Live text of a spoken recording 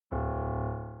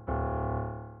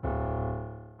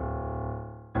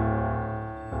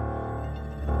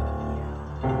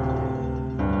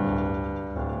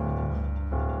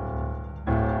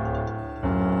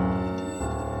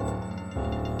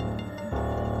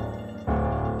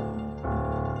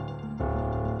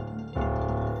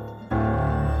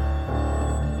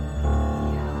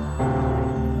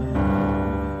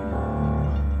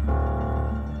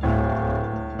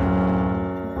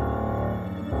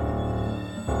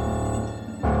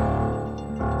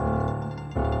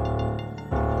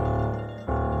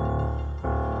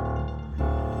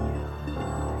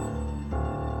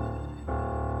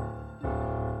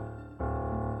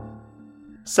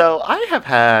So I have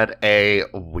had a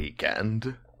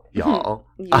weekend, y'all.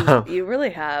 You really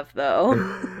have, though.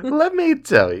 Let me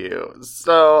tell you.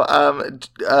 So,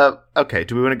 okay,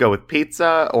 do we want to go with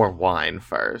pizza or wine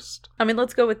first? I mean,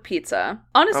 let's go with pizza.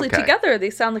 Honestly, Okay. together they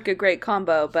sound like a great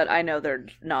combo, but I know they're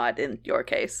not in your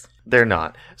case. They're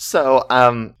not. So,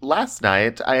 last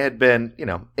night I had been,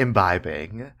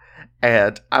 imbibing,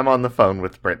 and I'm on the phone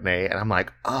with Brittany, and I'm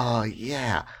like, oh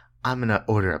yeah, I'm gonna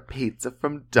order a pizza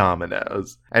from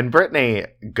Domino's. And Brittany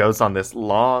goes on this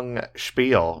long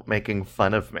spiel making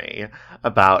fun of me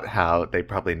about how they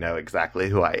probably know exactly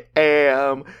who I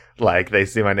am. Like, they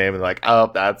see my name and like, oh,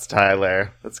 that's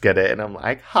Tyler. Let's get it. And I'm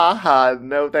like, haha,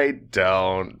 no, they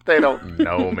don't. They don't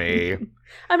know me.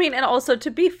 I mean, and also,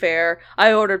 to be fair,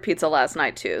 I ordered pizza last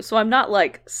night, too, so I'm not,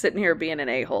 like, sitting here being an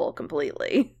a-hole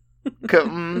completely.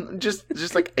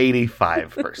 just like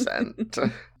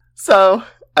 85%. So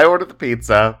I ordered the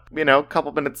pizza. A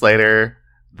couple minutes later,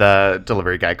 the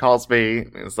delivery guy calls me.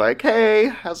 He's like, hey,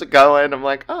 how's it going? I'm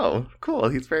like, oh, cool.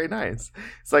 He's very nice.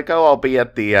 He's like, oh, I'll be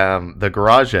at the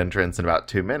garage entrance in about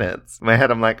 2 minutes. In my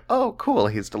head, I'm like, oh, cool.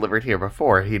 He's delivered here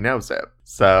before. He knows it.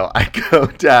 So I go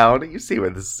down. You see where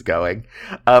this is going.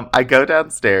 I go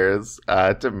downstairs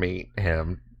to meet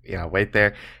him. Wait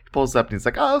there. Pulls up and he's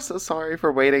like, oh, so sorry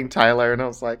for waiting, Tyler. And I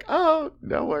was like, oh,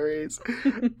 no worries.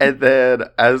 And then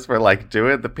as we're like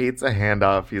doing the pizza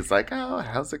handoff, he's like, oh,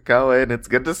 how's it going? It's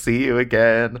good to see you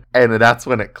again. And that's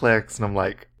when it clicks. And I'm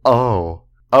like, oh,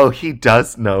 he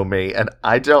does know me and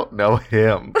I don't know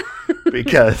him.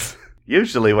 Because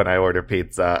usually when I order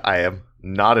pizza, I am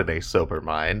not in a sober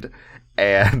mind.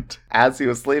 And as he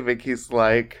was leaving, he's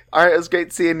like, all right, it was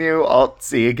great seeing you. I'll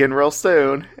see you again real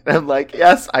soon. And I'm like,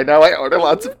 yes, I know I order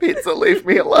lots of pizza. Leave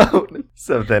me alone.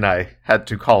 So then I had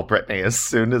to call Brittany as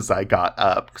soon as I got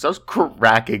up because I was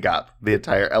cracking up the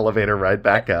entire elevator ride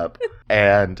back up.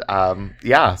 And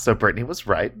so Brittany was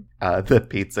right. The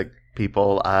pizza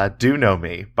people do know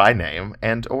me by name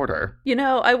and order.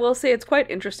 I will say it's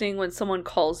quite interesting when someone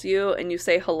calls you and you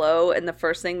say hello and the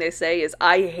first thing they say is,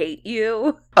 I hate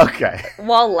you. Okay.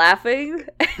 While laughing.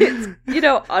 It's,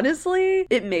 honestly,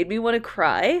 it made me want to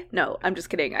cry. No, I'm just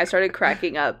kidding. I started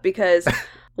cracking up because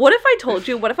what if I told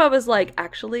you? What if I was like,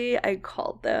 actually, I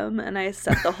called them and I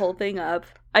set the whole thing up?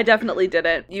 I definitely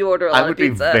didn't. You order a lot of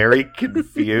pizza. I would be very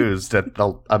confused at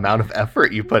the amount of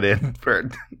effort you put in for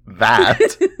that.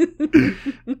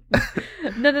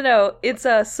 No. It's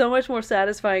so much more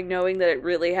satisfying knowing that it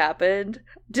really happened.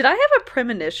 Did I have a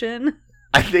premonition?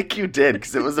 I think you did,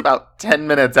 because it was about 10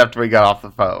 minutes after we got off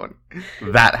the phone.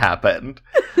 That happened.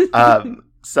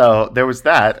 So there was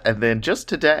that, and then just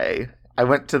today, I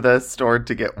went to the store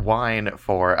to get wine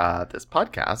for this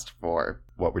podcast, for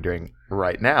what we're doing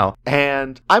right now.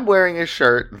 And I'm wearing a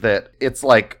shirt that it's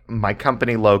like my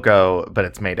company logo, but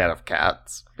it's made out of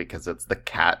cats because it's the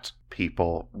Cat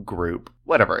People group.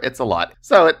 Whatever, it's a lot.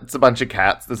 So it's a bunch of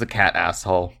cats. There's a cat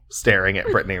asshole staring at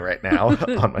Brittany right now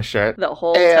on my shirt. The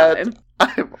whole time.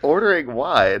 I'm ordering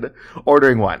wine.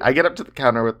 I get up to the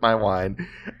counter with my wine,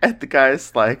 and the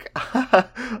guy's like,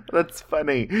 that's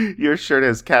funny. Your shirt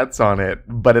has cats on it,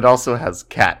 but it also has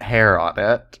cat hair on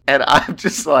it. And I'm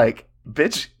just like,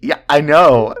 bitch, yeah, I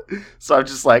know. So I'm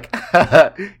just like,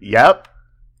 yep.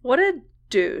 What a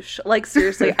douche. Like,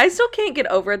 seriously, I still can't get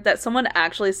over it that someone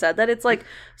actually said that. It's like,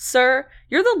 sir,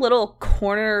 you're the little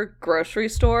corner grocery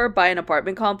store by an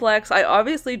apartment complex. I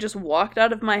obviously just walked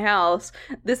out of my house.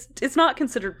 It's not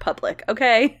considered public,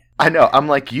 okay? I know. I'm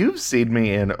like, you've seen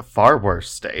me in far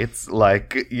worse states.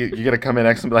 Like, you're going to come in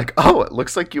next and be like, oh, it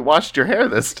looks like you washed your hair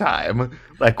this time.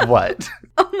 Like, what?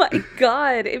 Oh my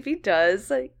God. If he does,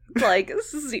 like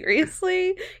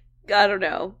seriously? I don't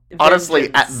know. Honestly,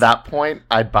 Vengeance. at that point,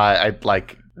 I'd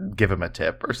like give him a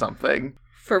tip or something.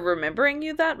 For remembering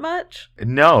you that much?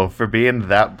 No, for being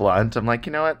that blunt. I'm like,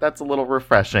 you know what? That's a little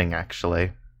refreshing,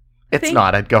 actually. It's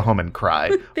not. I'd go home and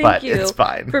cry, but it's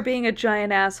fine. For being a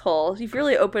giant asshole. You've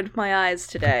really opened my eyes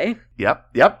today.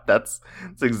 Yep. That's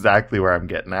exactly where I'm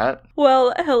getting at.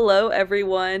 Well, hello,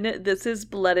 everyone. This is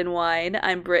Blood and Wine.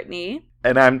 I'm Brittany.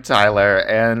 And I'm Tyler,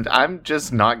 and I'm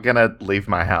just not gonna leave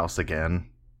my house again.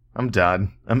 I'm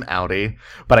done. I'm outie.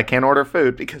 But I can't order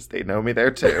food because they know me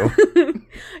there too.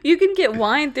 You can get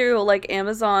wine through like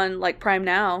Amazon, like Prime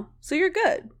Now. So you're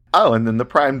good. Oh, and then the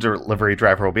Prime delivery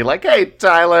driver will be like, hey,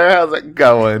 Tyler, how's it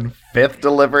going? 5th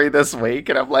delivery this week.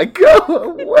 And I'm like, go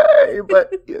away.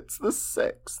 But it's the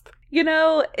 6th.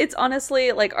 It's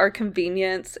honestly like our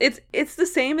convenience. It's the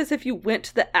same as if you went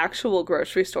to the actual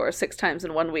grocery store 6 times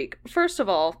in 1 week. First of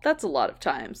all, that's a lot of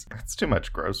times. That's too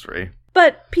much grocery.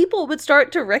 But people would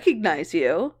start to recognize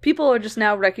you. People are just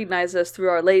now recognize us through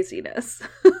our laziness.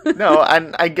 No,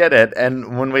 and I get it.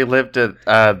 And when we lived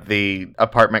at the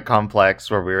apartment complex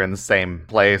where we were in the same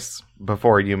place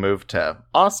before you moved to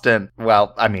Austin,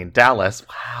 well, I mean, Dallas,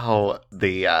 wow,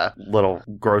 the little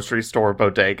grocery store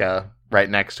bodega right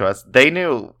next to us, they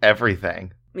knew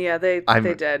everything. Yeah, they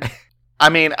did. I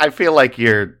mean, I feel like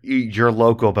your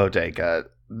local bodega,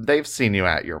 they've seen you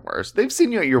at your worst. They've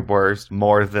seen you at your worst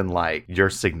more than, like, your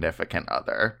significant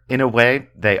other. In a way,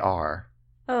 they are.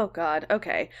 Oh, God.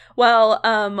 Okay. Well,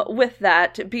 with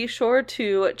that, be sure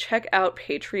to check out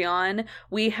Patreon.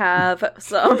 We have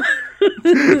some...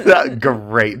 That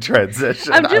great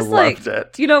transition. I'm just I loved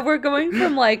it. You know, we're going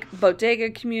from, like,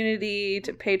 bodega community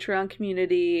to Patreon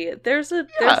community. There's a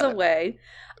way.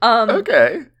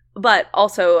 Okay. But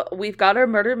also, we've got our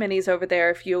murder minis over there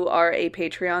if you are a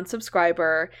Patreon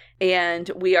subscriber,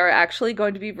 and we are actually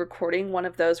going to be recording one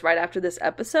of those right after this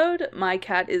episode. My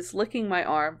cat is licking my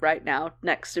arm right now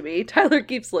next to me. Tyler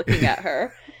keeps looking at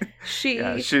her.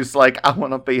 She's like, I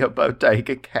want to be a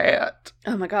bodega cat.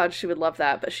 Oh my god, she would love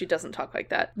that, but she doesn't talk like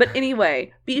that. But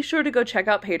anyway, be sure to go check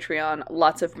out Patreon.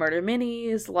 Lots of murder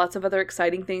minis, lots of other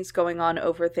exciting things going on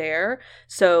over there.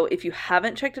 So if you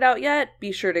haven't checked it out yet,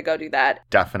 be sure to go do that.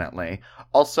 Definitely.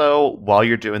 Also, while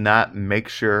you're doing that, make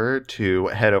sure to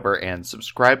head over and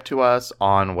subscribe to us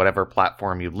on whatever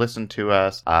platform you listen to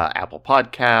us. Apple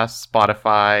Podcasts,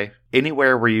 Spotify,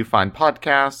 anywhere where you find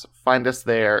podcasts, find us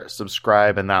there,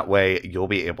 subscribe, and that way you'll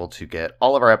be able to get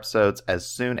all of our episodes as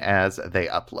soon as they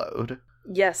upload.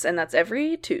 Yes, and that's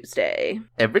every Tuesday.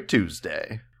 Every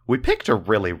Tuesday. We picked a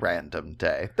really random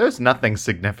day. There's nothing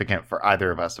significant for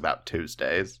either of us about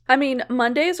Tuesdays. I mean,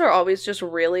 Mondays are always just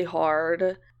really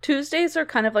hard. Tuesdays are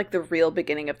kind of like the real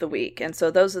beginning of the week, and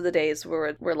so those are the days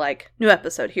where we're like, new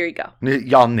episode, here you go.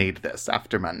 Y'all need this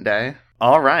after Monday.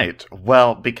 All right.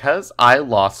 Well, because I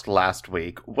lost last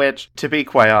week, which, to be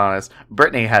quite honest,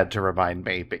 Brittany had to remind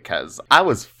me because I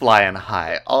was flying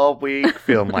high all week,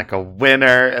 feeling like a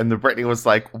winner, and then Brittany was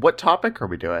like, what topic are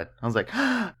we doing? I was like,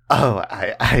 oh,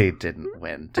 I didn't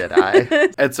win, did I?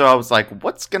 And so I was like,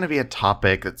 what's going to be a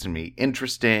topic that's going to be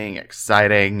interesting,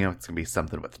 exciting? It's going to be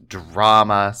something with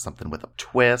drama, something with a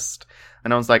twist.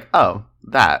 And I was like, oh,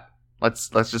 that. Let's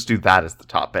just do that as the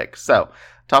topic. So,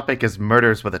 topic is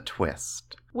murders with a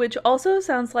twist. Which also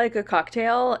sounds like a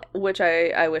cocktail, which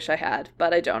I wish I had,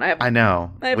 but I don't. I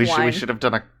know. I have we wine. should have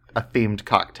done a themed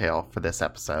cocktail for this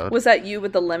episode. Was that you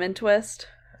with the lemon twist?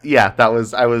 Yeah, that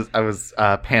was I was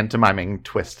pantomiming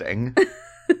twisting.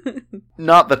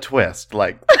 Not the twist,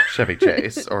 like Chevy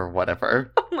Chase or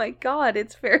whatever. Oh my god,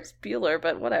 it's Ferris Bueller,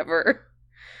 but whatever.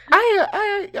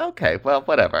 Okay, well,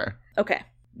 whatever. Okay.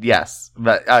 Yes,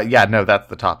 but no, that's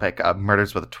the topic,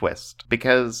 murders with a twist,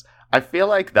 because I feel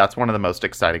like that's one of the most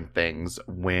exciting things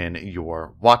when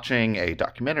you're watching a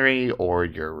documentary or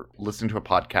you're listening to a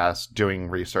podcast, doing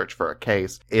research for a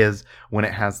case, is when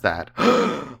it has that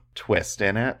twist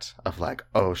in it of like,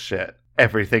 oh shit,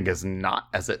 everything is not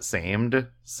as it seemed.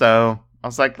 So I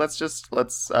was like, let's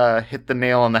hit the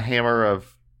nail on the hammer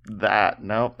of that.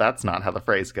 No, that's not how the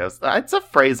phrase goes. It's a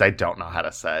phrase I don't know how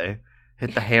to say.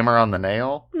 Hit the hammer on the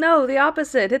nail? No, the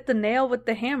opposite. Hit the nail with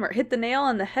the hammer. Hit the nail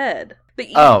on the head. But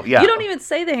you don't even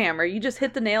say the hammer. You just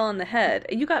hit the nail on the head.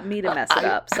 You got me to mess it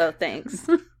up, so thanks.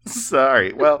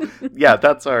 Sorry. Well, yeah,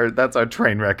 that's our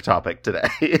train wreck topic today.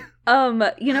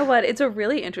 You know what? It's a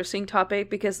really interesting topic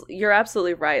because you're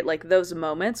absolutely right. Like those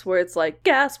moments where it's like,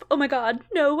 gasp, oh my god,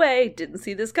 no way, didn't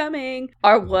see this coming,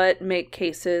 are what make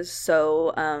cases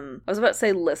so, I was about to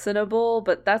say listenable,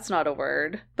 but that's not a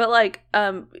word. But like,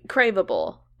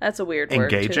 craveable. That's a weird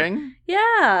word. Engaging?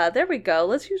 Yeah, there we go.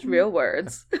 Let's use real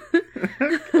words.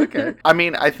 Okay. I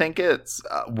mean, I think it's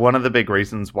one of the big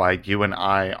reasons why you and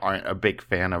I aren't a big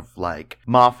fan of, like,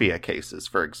 mafia cases,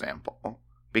 for example.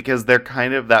 Because they're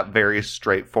kind of that very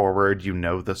straightforward, you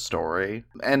know the story.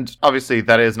 And obviously,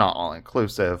 that is not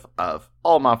all-inclusive of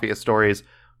all mafia stories.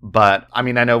 But, I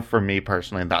mean, I know for me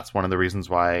personally, that's one of the reasons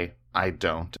why I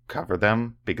don't cover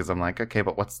them, because I'm like, okay,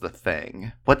 but what's the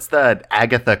thing? What's the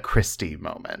Agatha Christie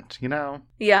moment, you know?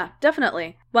 Yeah,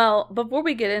 definitely. Well, before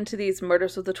we get into these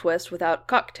murders with a twist without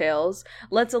cocktails,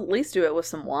 let's at least do it with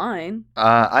some wine.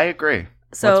 I agree.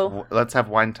 So let's have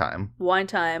wine time. Wine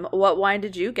time. What wine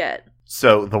did you get?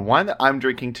 So the wine that I'm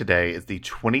drinking today is the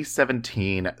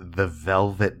 2017 The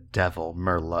Velvet Devil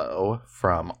Merlot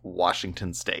from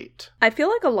Washington State. I feel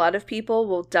like a lot of people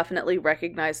will definitely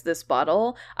recognize this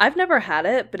bottle. I've never had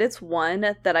it, but it's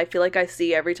one that I feel like I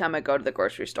see every time I go to the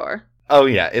grocery store. Oh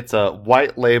yeah, it's a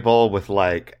white label with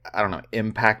like, I don't know,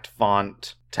 impact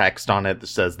font text on it that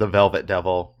says The Velvet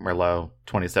Devil Merlot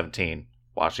 2017.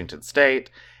 Washington State.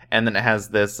 And then it has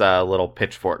this little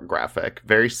pitchfork graphic.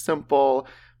 Very simple,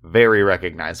 very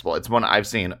recognizable. It's one I've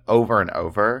seen over and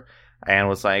over and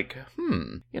was like,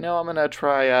 I'm going to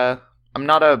try... I'm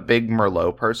not a big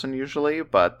Merlot person usually,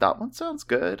 but that one sounds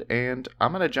good, and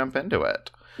I'm going to jump into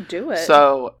it. Do it.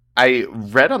 So I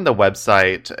read on the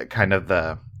website kind of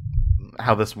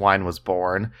how this wine was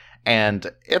born, and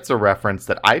it's a reference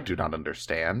that I do not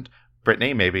understand.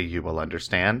 Brittany, maybe you will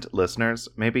understand. Listeners,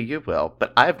 maybe you will.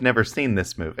 But I've never seen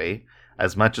this movie,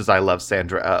 as much as I love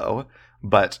Sandra Oh.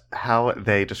 But how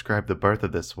they describe the birth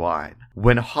of this wine.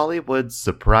 When Hollywood's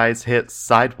surprise hit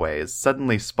Sideways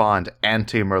suddenly spawned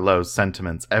anti-Merlot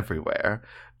sentiments everywhere,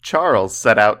 Charles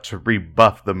set out to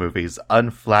rebuff the movie's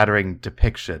unflattering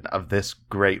depiction of this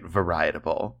great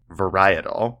varietal.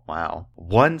 Wow.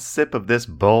 One sip of this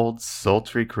bold,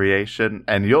 sultry creation,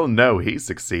 and you'll know he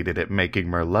succeeded at making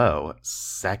Merlot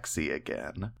sexy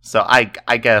again. So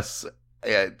I guess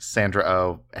Sandra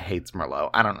Oh hates Merlot.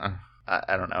 I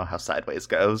don't know how Sideways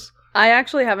goes. I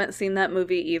actually haven't seen that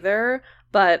movie either,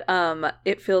 but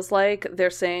it feels like they're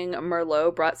saying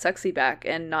Merlot brought sexy back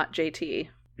and not JT.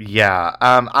 Yeah,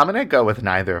 I'm gonna go with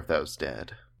neither of those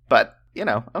did. But,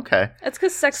 okay. It's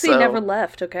because sexy never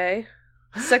left, okay?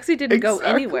 Sexy didn't go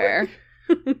anywhere.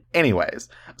 Anyways,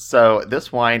 so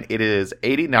this wine, it is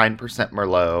 89%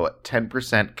 Merlot,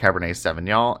 10% Cabernet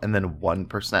Sauvignon, and then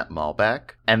 1%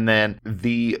 Malbec. And then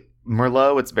the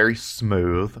Merlot, it's very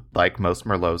smooth, like most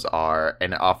Merlots are,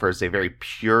 and it offers a very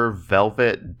pure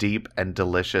velvet, deep, and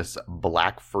delicious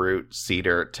black fruit,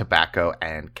 cedar, tobacco,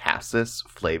 and cassis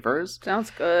flavors.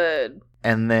 Sounds good.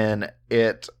 And then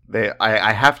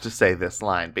I have to say this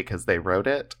line because they wrote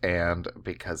it and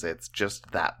because it's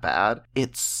just that bad.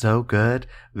 It's so good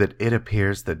that it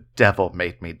appears the devil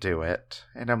made me do it.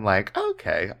 And I'm like,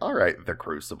 okay, all right, The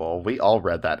Crucible. We all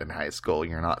read that in high school.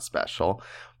 You're not special.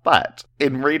 But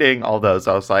in reading all those,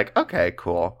 I was like, okay,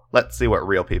 cool. Let's see what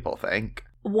real people think.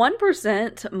 1%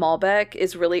 Malbec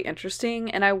is really interesting,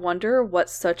 and I wonder what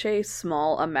such a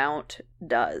small amount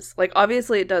does. Like,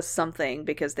 obviously it does something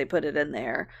because they put it in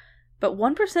there, but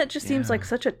 1% just seems like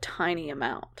such a tiny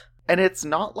amount. And it's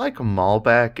not like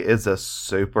Malbec is a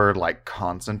super,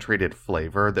 concentrated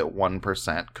flavor that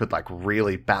 1% could,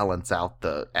 really balance out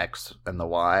the X and the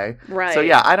Y. Right. So,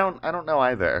 yeah, I don't know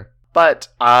either. But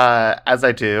as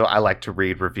I do, I like to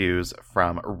read reviews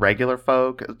from regular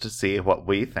folk to see what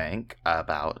we think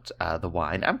about the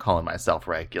wine. I'm calling myself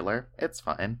regular. It's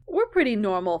fine. We're pretty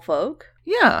normal folk.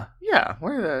 Yeah.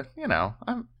 We're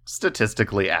I'm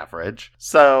statistically average.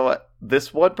 So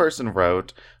this one person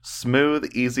wrote,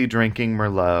 smooth, easy drinking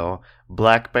Merlot,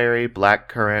 blackberry,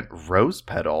 blackcurrant, rose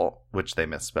petal, which they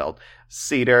misspelled,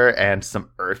 cedar, and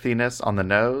some earthiness on the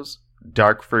nose.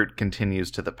 Dark fruit continues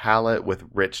to the palate with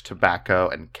rich tobacco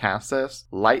and cassis.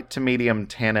 Light to medium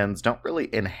tannins don't really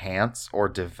enhance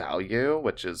or devalue,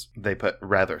 which is, they put,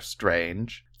 rather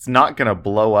strange. It's not going to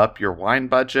blow up your wine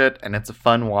budget, and it's a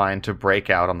fun wine to break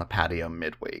out on the patio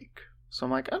midweek. So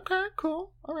I'm like, okay,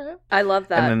 cool, all right. I love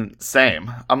that. And then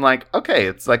same. I'm like, okay,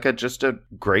 it's like just a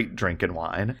great drinking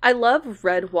wine. I love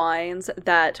red wines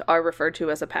that are referred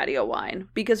to as a patio wine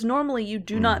because normally you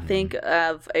do not think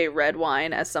of a red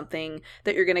wine as something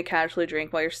that you're going to casually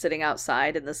drink while you're sitting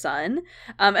outside in the sun.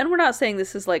 And we're not saying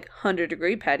this is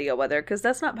 100-degree patio weather because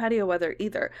that's not patio weather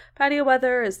either. Patio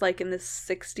weather is in the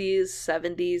 60s,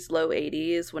 70s, low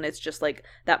 80s when it's just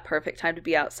that perfect time to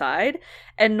be outside.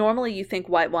 And normally you think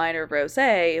white wine or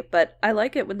rosé, but I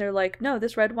like it when they're like, no,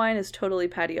 this red wine is totally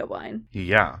patio wine.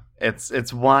 Yeah.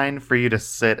 It's wine for you to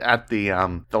sit at the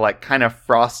kind of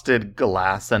frosted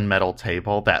glass and metal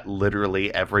table that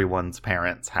literally everyone's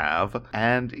parents have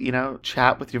and,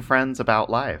 chat with your friends about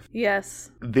life.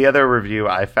 Yes. The other review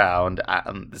I found,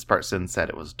 this person said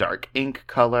it was dark ink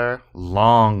color,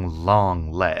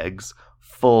 long legs,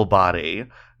 full body,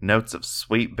 notes of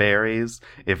sweet berries.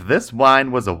 If this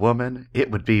wine was a woman, it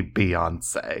would be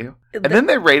Beyonce. And then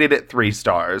they rated it 3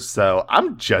 stars, so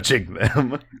I'm judging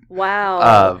them.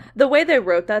 Wow. The way they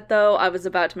wrote that, though, I was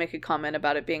about to make a comment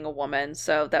about it being a woman,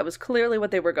 so that was clearly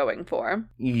what they were going for.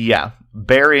 Yeah.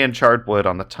 Berry and charred wood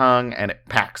on the tongue, and it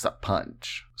packs a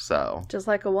punch, so. Just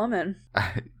like a woman.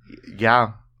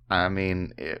 Yeah. I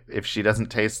mean, if she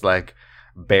doesn't taste like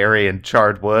berry and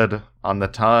charred wood on the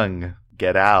tongue,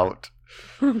 get out.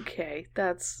 Okay,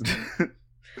 that's...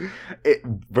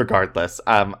 Regardless,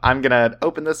 I'm gonna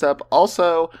open this up.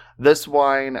 Also, this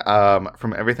wine,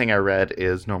 from everything I read,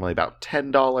 is normally about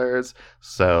 $10,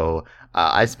 so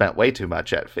I spent way too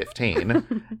much at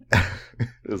 $15.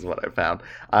 Is what I found.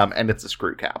 And it's a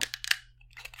screw cap.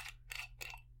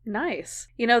 Nice.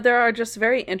 You know, there are just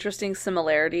very interesting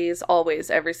similarities always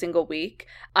every single week.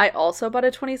 I also bought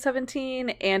a 2017,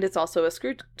 and it's also a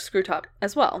screw top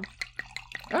as well.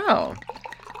 Oh,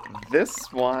 this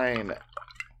wine.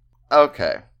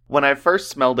 Okay. When I first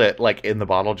smelled it, like in the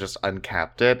bottle, just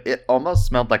uncapped it, it almost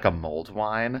smelled like a mulled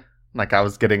wine. Like I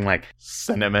was getting like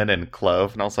cinnamon and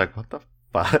clove, and I was like, what the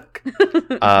fuck?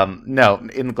 No,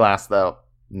 in the glass though,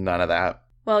 none of that.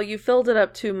 Well, you filled it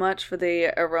up too much for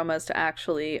the aromas to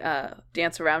actually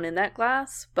dance around in that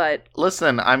glass, but...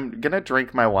 Listen, I'm gonna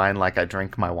drink my wine like I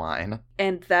drink my wine.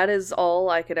 And that is all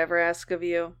I could ever ask of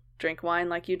you. Drink wine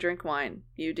like you drink wine.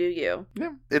 You do you.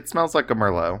 Yeah, it smells like a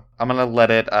Merlot. I'm gonna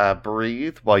let it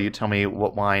breathe while you tell me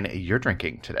what wine you're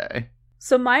drinking today.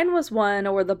 So mine was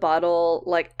one where the bottle,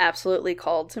 like, absolutely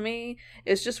called to me.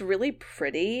 It's just really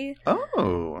pretty.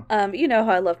 Oh. You know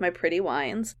how I love my pretty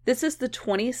wines. This is the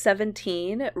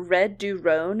 2017 Red du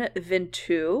Rhône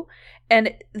Vinteux.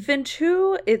 And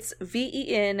Vinteux, it's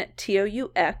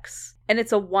Ventaux. And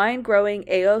it's a wine-growing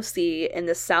AOC in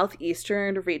the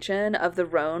southeastern region of the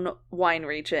Rhône wine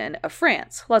region of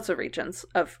France. Lots of regions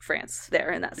of France there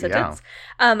in that sentence.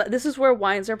 Yeah. This is where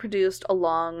wines are produced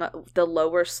along the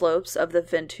lower slopes of the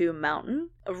Ventoux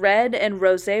mountain. Red and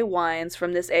rosé wines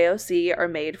from this AOC are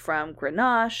made from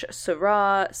Grenache,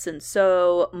 Syrah,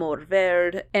 Cinsault,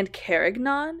 Mourvèdre, and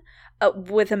Carignan.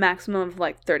 With a maximum of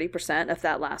like 30% of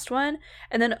that last one.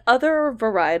 And then other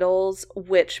varietals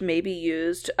which may be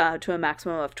used to a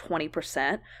maximum of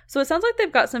 20%. So it sounds like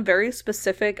they've got some very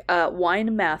specific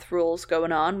wine math rules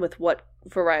going on with what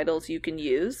varietals you can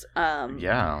use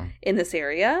in this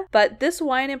area. But this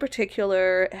wine in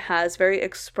particular has very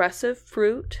expressive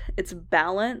fruit. It's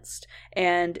balanced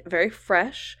and very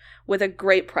fresh with a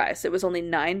great price. It was only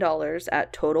 $9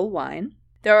 at Total Wine.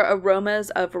 There are aromas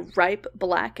of ripe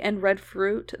black and red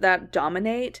fruit that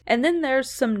dominate, and then there's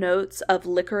some notes of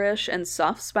licorice and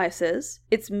soft spices.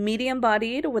 It's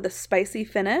medium-bodied with a spicy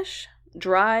finish,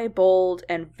 dry, bold,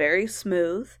 and very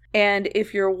smooth. And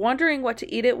if you're wondering what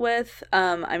to eat it with,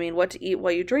 what to eat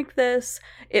while you drink this,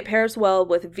 it pairs well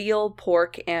with veal,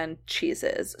 pork, and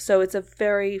cheeses. So it's a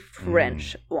very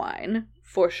French wine,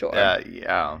 for sure.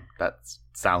 Yeah, that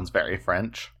sounds very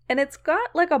French. And it's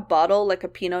got like a bottle, like a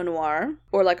Pinot Noir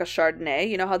or like a Chardonnay.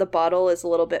 You know how the bottle is a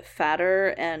little bit fatter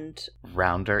and...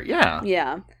 rounder, yeah.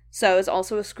 Yeah. So it's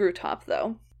also a screw top,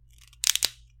 though.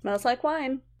 Smells like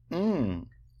wine.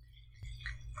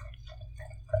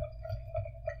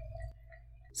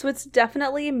 So it's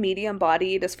definitely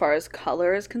medium-bodied as far as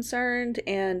color is concerned.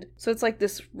 And so it's like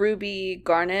this ruby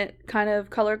garnet kind of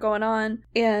color going on.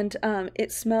 And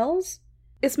it smells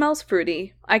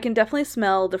fruity. I can definitely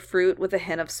smell the fruit with a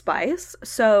hint of spice.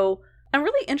 So I'm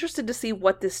really interested to see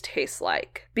what this tastes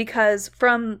like. Because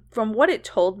from what it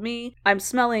told me, I'm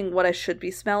smelling what I should be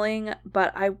smelling.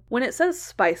 But when it says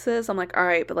spices, I'm like, all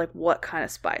right, but like what kind of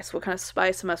spice? What kind of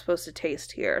spice am I supposed to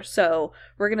taste here? So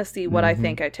we're going to see what I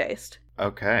think I taste.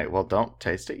 Okay, well, don't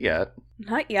taste it yet.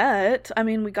 Not yet. I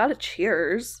mean, we got a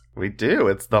cheers. We do.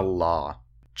 It's the law.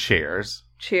 Cheers.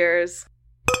 Cheers.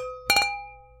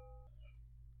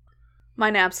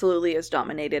 Mine absolutely is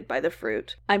dominated by the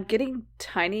fruit. I'm getting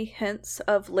tiny hints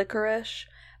of licorice,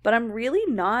 but I'm really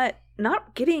not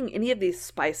getting any of these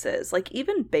spices. Like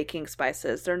even baking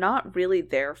spices, they're not really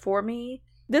there for me.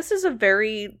 This is a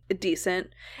very decent,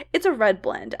 it's a red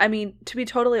blend. I mean, to be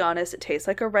totally honest, it tastes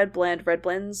like a red blend. Red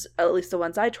blends, at least the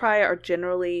ones I try, are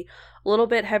generally a little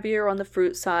bit heavier on the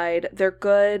fruit side. They're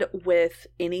good with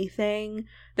anything.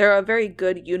 They're a very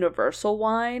good universal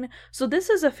wine. So this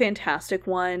is a fantastic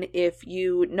one if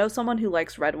you know someone who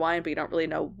likes red wine, but you don't really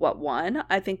know what one.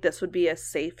 I think this would be a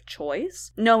safe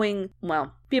choice. Knowing,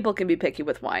 well, people can be picky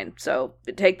with wine, so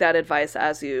take that advice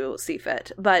as you see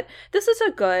fit. But this is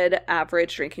a good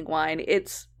average drinking wine.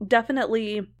 It's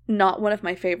definitely not one of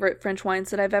my favorite French wines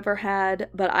that I've ever had,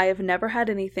 but I have never had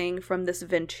anything from this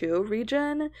Ventoux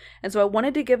region, and so I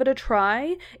wanted to give it a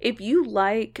try. If you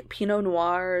like Pinot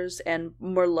Noirs and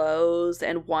Merlots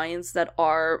and wines that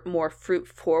are more fruit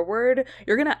forward,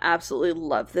 you're gonna absolutely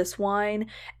love this wine.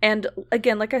 And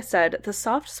again, like I said, the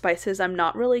soft spices, I'm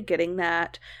not really getting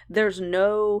that. There's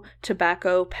no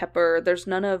tobacco, pepper, there's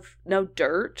no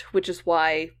dirt, which is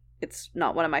why it's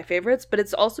not one of my favorites, but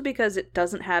it's also because it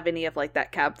doesn't have any of like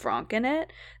that Cab Franc in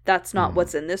it. That's not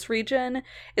what's in this region.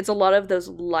 It's a lot of those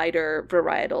lighter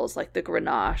varietals like the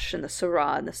Grenache and the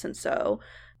Syrah and the Cinsault.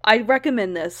 I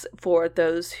recommend this for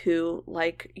those who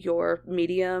like your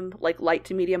medium, like light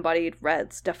to medium bodied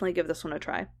reds. Definitely give this one a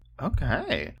try.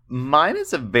 Okay. Mine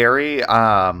is a very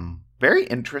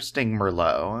interesting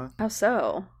Merlot. How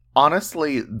so?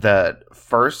 Honestly, the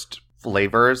first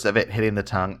flavors of it hitting the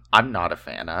tongue, I'm not a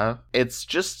fan of. It's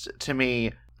just, to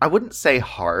me, I wouldn't say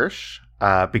harsh,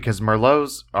 because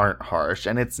Merlots aren't harsh,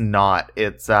 and it's not.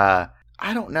 It's, I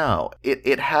don't know.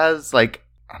 It has, like,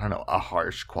 I don't know, a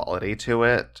harsh quality to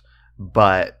it,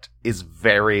 but is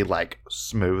very, like,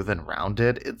 smooth and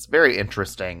rounded. It's very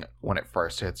interesting when it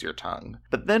first hits your tongue.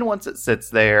 But then once it sits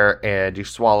there and you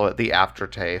swallow it, the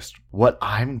aftertaste, what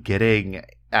I'm getting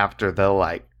after the,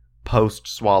 like,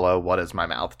 post-swallow, what does my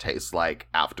mouth taste like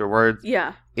afterwards?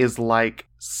 Yeah. Is like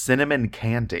cinnamon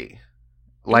candy.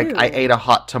 Like, Ew. I ate a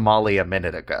hot tamale a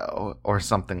minute ago, or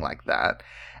something like that.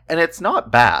 And it's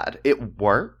not bad. It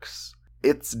works.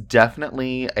 It's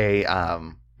definitely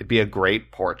it'd be a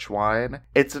great porch wine.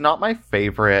 It's not my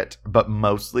favorite, but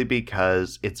mostly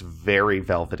because it's very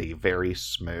velvety, very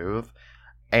smooth.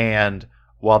 And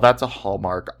while that's a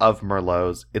hallmark of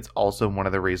Merlots, it's also one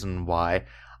of the reasons why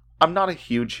I'm not a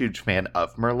huge fan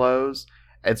of Merlots.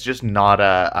 It's just not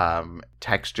a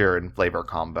texture and flavor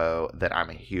combo that I'm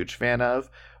a huge fan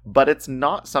of, but it's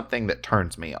not something that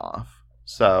turns me off.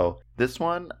 So this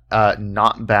one,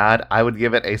 not bad. I would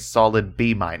give it a solid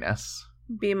B-.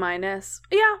 B-.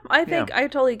 Yeah, I think I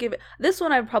totally give it. This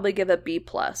one I'd probably give a B+.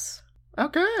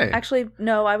 Okay. Actually,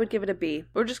 no, I would give it a B.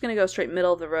 We're just going to go straight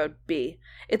middle of the road, B.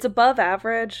 It's above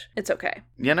average. It's okay.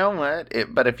 You know what?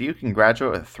 But if you can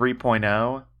graduate with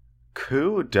 3.0,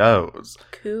 kudos.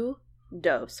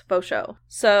 Kudos. Faux show.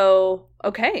 So,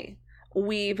 okay.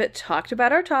 We've talked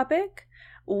about our topic.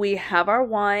 We have our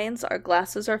wines. Our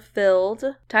glasses are filled.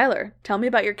 Tyler, tell me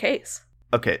about your case.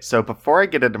 Okay, so before I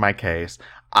get into my case,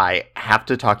 I have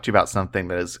to talk to you about something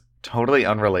that is totally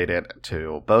unrelated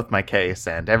to both my case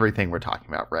and everything we're talking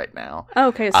about right now.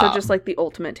 Okay, so just like the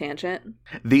ultimate tangent.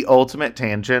 The ultimate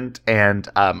tangent, and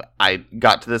I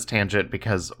got to this tangent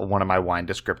because one of my wine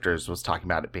descriptors was talking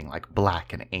about it being like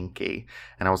black and inky,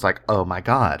 and I was like, oh my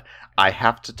god, I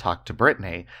have to talk to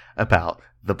Brittany about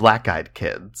the Black Eyed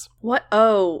Kids. What?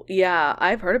 Oh, yeah,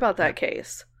 I've heard about that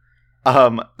case.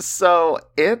 So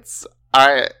it's,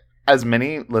 as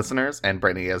many listeners, and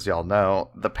Brittany, as y'all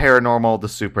know, the paranormal, the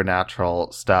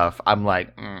supernatural stuff, I'm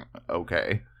like,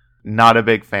 okay. Not a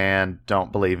big fan,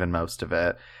 don't believe in most of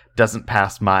it. Doesn't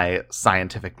pass my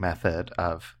scientific method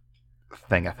of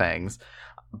things.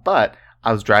 But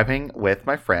I was driving with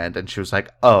my friend, and she was like,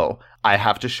 oh, I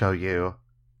have to show you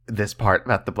this part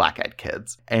about the Black Eyed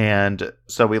Kids. And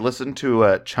so we listened to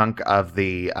a chunk of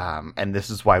the And This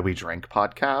Is Why We Drink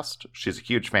podcast. She's a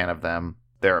huge fan of them.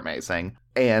 They're amazing.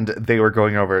 And they were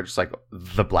going over just like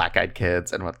the Black Eyed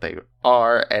Kids and what they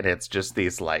are. And it's just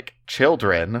these like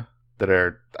children that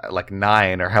are like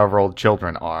 9 or however old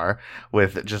children are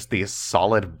with just these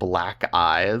solid black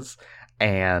eyes.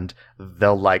 And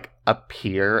they'll like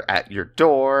appear at your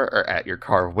door or at your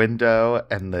car window,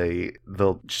 and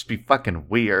they'll just be fucking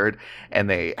weird, and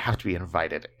they have to be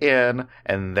invited in,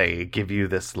 and they give you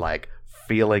this like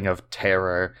feeling of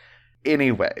terror.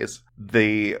 Anyways,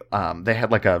 they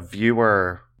had like a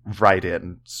viewer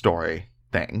write-in story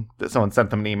thing that someone sent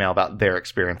them an email about their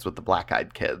experience with the Black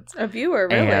Eyed Kids. A viewer,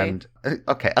 really? And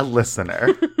okay, a listener,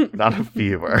 not a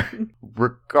viewer.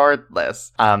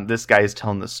 Regardless, this guy is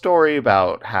telling the story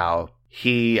about how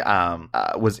he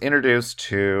was introduced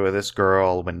to this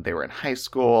girl when they were in high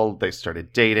school. They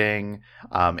started dating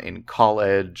in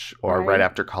college, or right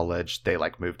after college. They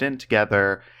like moved in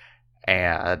together.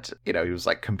 And, you know, he was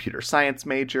like computer science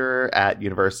major at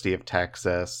University of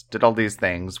Texas, did all these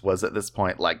things, was at this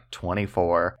point like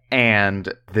 24.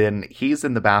 And then he's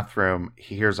in the bathroom,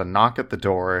 he hears a knock at the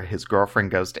door, his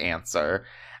girlfriend goes to answer,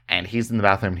 and he's in the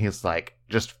bathroom, he's like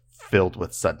just filled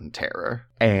with sudden terror.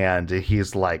 And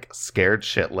he's like scared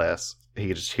shitless. He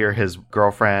can just hear his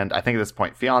girlfriend, I think at this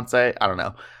point fiance, I don't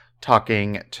know,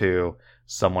 talking to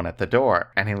someone at the door,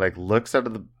 and he like looks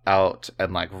out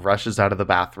and like rushes out of the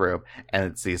bathroom, and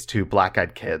it's these 2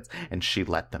 black-eyed kids, and she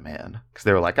let them in because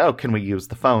they were like, oh, can we use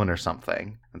the phone or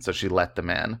something? And so she let them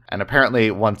in, and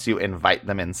apparently once you invite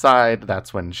them inside,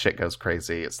 that's when shit goes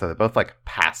crazy. So they both like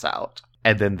pass out,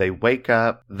 and then they wake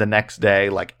up the next day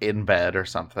like in bed or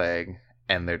something,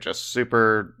 and they're just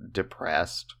super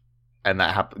depressed, and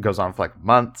that goes on for like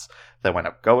months. They wind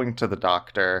up going to the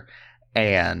doctor,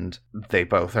 and they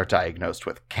both are diagnosed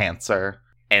with cancer.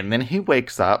 And then he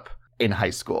wakes up in high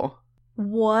school.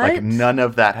 What? Like, none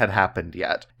of that had happened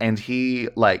yet. And he,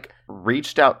 like,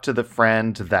 reached out to the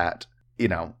friend that, you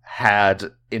know,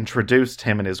 had introduced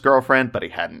him and his girlfriend, but he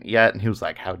hadn't yet. And he was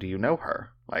like, how do you know her?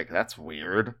 Like, that's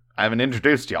weird. I haven't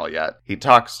introduced y'all yet. He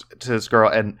talks to this girl,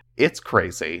 and it's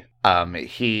crazy.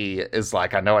 He is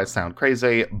like, I know I sound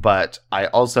crazy, but I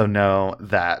also know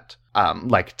that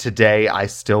Like today, I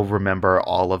still remember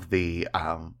all of the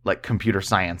like computer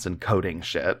science and coding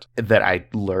shit that I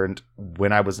learned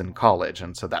when I was in college.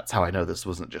 And so that's how I know this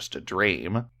wasn't just a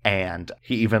dream. And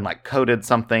he even like coded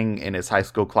something in his high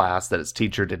school class that his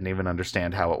teacher didn't even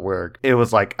understand how it worked. It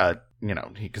was like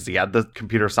because he had the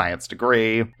computer science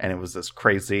degree and it was this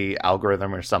crazy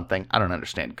algorithm or something. I don't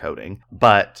understand coding.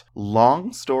 But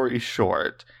long story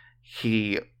short,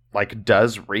 he like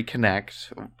does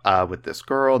reconnect with this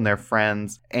girl and their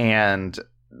friends, and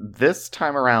this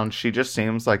time around she just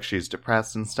seems like she's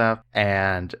depressed and stuff,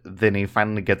 and then he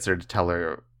finally gets her to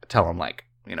tell him like,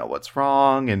 what's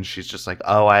wrong, and she's just like,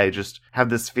 oh, I just have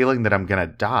this feeling that I'm gonna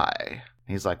die. And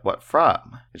he's like, what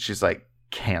from? And she's like,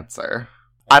 cancer.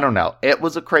 I don't know. It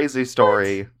was a crazy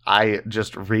story. What? I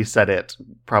just reset it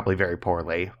probably very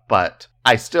poorly, but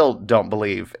I still don't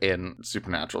believe in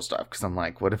supernatural stuff because I'm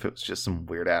like, what if it was just some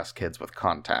weird ass kids with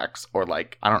contacts, or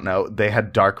like, I don't know, they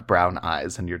had dark brown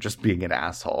eyes and you're just being an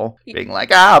asshole, being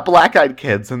like, black-eyed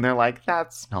kids, and they're like,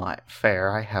 that's not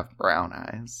fair. I have brown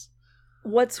eyes.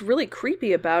 What's really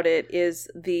creepy about it is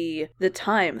the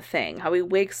time thing, how he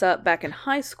wakes up back in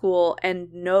high school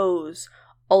and knows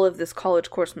all of this college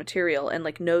course material and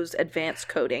like knows advanced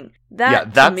coding.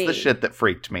 That's the shit that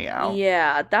freaked me out.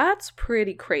 Yeah, that's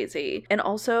pretty crazy. And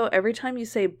also, every time you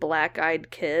say black-eyed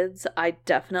kids, I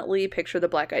definitely picture the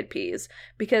Black Eyed Peas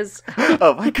because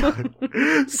oh my god.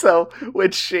 So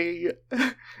when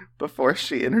before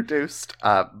she introduced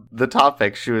the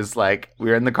topic, she was like, we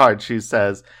were in the car and she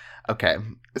says, okay,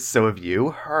 so have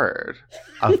you heard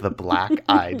of the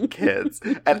Black-Eyed Kids?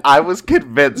 And I was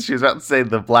convinced she was about to say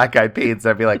the Black-Eyed Peas.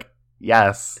 I'd be like,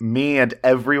 yes, me and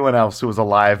everyone else who was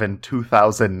alive in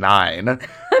 2009.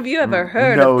 Have you ever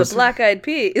heard of the Black-Eyed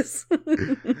Peas?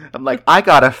 I'm like, I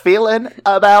got a feeling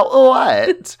about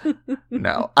what?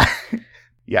 No.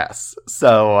 Yes.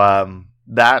 So,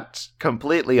 that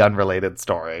completely unrelated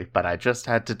story, but I just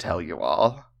had to tell you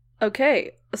all.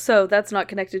 Okay, so that's not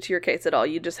connected to your case at all.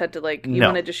 You just had to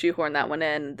wanted to shoehorn that one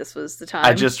in. This was the time.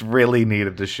 I just really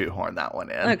needed to shoehorn that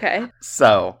one in. Okay.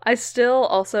 So. I still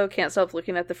also can't stop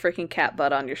looking at the freaking cat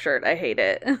butt on your shirt. I hate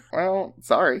it. Well,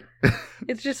 sorry.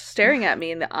 It's just staring at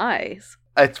me in the eyes.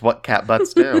 It's what cat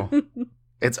butts do.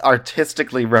 It's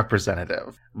artistically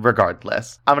representative.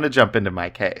 Regardless, I'm going to jump into my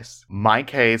case. My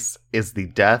case is the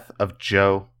death of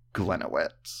Joe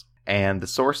Gliniewicz. And the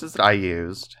sources that I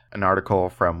used, an article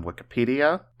from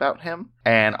Wikipedia about him,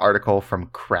 an article from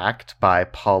Cracked by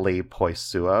Polly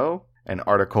Poisuo, an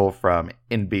article from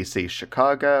NBC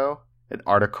Chicago, an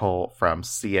article from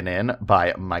CNN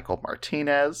by Michael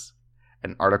Martinez,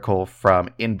 an article from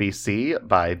NBC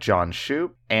by John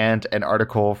Shoup, and an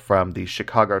article from the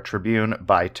Chicago Tribune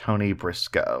by Tony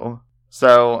Briscoe.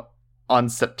 So, on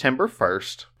September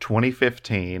 1st,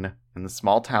 2015, in the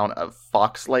small town of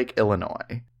Fox Lake,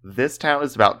 Illinois, this town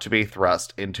is about to be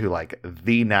thrust into,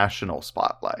 the national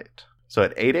spotlight. So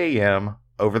at 8 a.m.,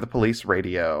 over the police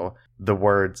radio, the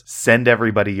words, "Send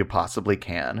everybody you possibly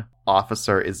can,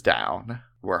 officer is down,"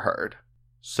 were heard.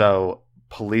 So,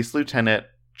 Police Lieutenant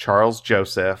Charles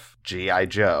Joseph, G.I.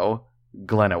 Joe,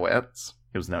 Gliniewicz,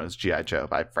 he was known as G.I. Joe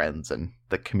by friends and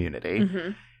the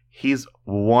community, he's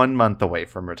 1 month away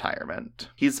from retirement.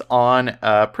 He's on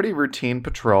a pretty routine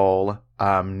patrol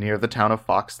near the town of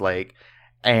Fox Lake,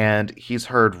 and he's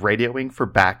heard radioing for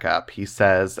backup. He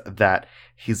says that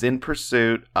he's in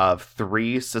pursuit of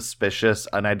 3 suspicious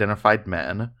unidentified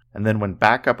men. And then when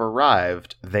backup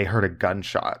arrived, they heard a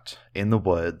gunshot in the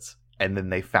woods, and then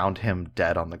they found him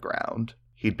dead on the ground.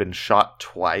 He'd been shot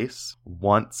twice,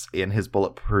 once in his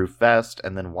bulletproof vest,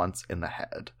 and then once in the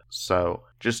head. So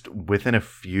just within a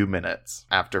few minutes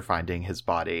after finding his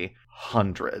body,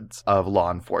 hundreds of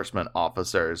law enforcement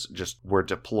officers just were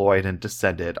deployed and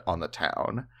descended on the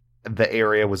town. The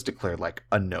area was declared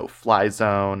a no-fly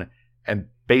zone, and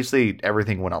basically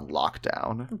everything went on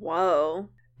lockdown. Whoa.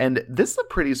 And this is a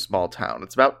pretty small town.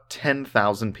 It's about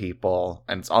 10,000 people,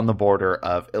 and it's on the border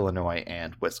of Illinois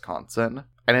and Wisconsin.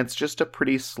 And it's just a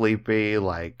pretty sleepy,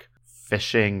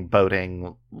 fishing,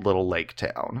 boating little lake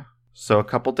town. So a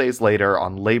couple days later,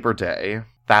 on Labor Day,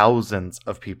 thousands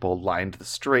of people lined the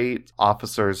streets.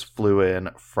 Officers flew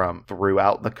in from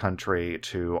throughout the country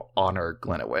to honor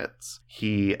Gliniewicz.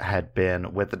 He had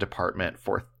been with the department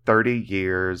for 30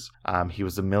 years. He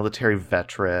was a military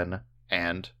veteran,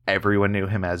 and everyone knew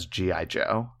him as G.I.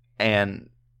 Joe. And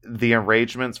the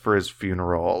arrangements for his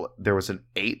funeral, there was an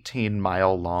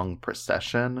 18-mile long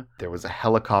procession. There was a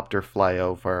helicopter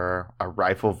flyover, a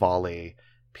rifle volley,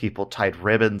 People tied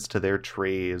ribbons to their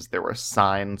trees. There were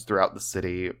signs throughout the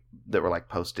city that were like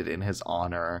posted in his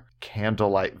honor,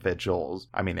 candlelight vigils.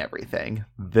 I mean, everything.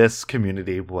 This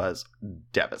community was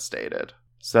devastated.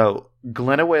 So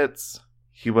Gliniewicz,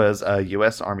 he was a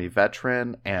U.S. Army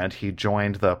veteran, and he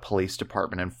joined the police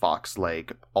department in Fox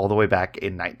Lake all the way back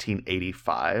in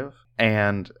 1985.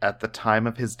 And at the time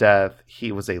of his death,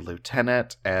 he was a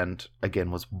lieutenant and,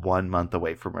 again, was 1 month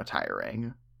away from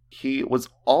retiring. He was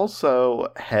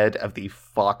also head of the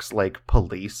Fox Lake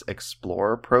Police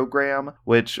Explorer program,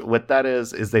 which what that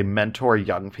is they mentor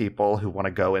young people who want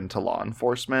to go into law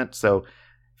enforcement. So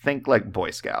think like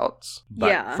Boy Scouts,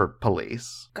 but for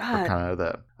police. God. For kind of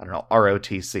the, I don't know,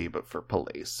 ROTC, but for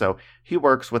police. So he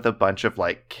works with a bunch of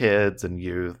like kids and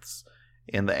youths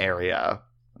in the area.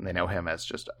 And they know him as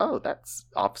just, oh, that's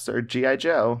Officer G.I.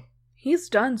 Joe. He's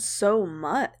done so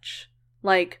much.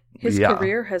 Like, his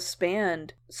career has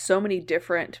spanned so many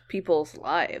different people's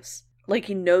lives. Like,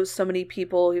 he knows so many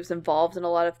people. He was involved in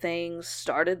a lot of things,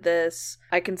 started this.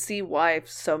 I can see why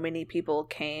so many people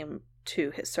came to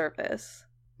his service.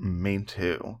 Me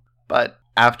too. But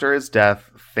after his death,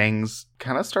 things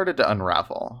kind of started to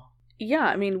unravel. Yeah,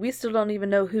 I mean, we still don't even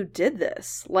know who did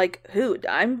this. Like, who?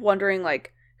 I'm wondering,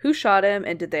 like, who shot him,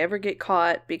 and did they ever get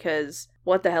caught? Because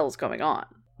what the hell is going on?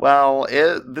 Well,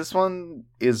 this one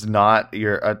is not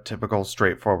a typical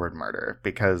straightforward murder,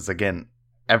 because, again,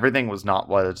 everything was not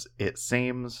what it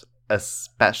seems,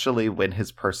 especially when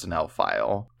his personnel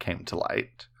file came to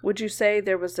light. Would you say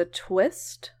there was a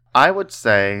twist? I would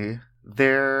say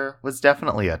there was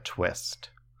definitely a twist.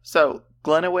 So,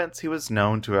 Gliniewicz, he was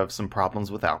known to have some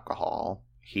problems with alcohol.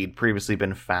 He'd previously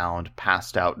been found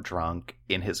passed out drunk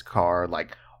in his car,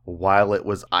 like, while it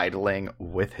was idling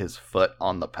with his foot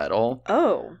on the pedal.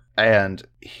 Oh. And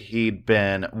he'd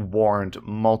been warned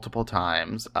multiple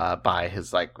times by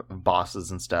his, like, bosses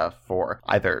and stuff for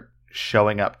either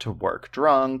showing up to work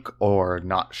drunk or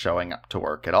not showing up to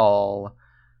work at all.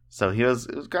 So he was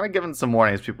kind of given some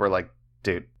warnings. People were like,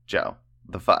 dude, Joe,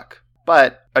 the fuck?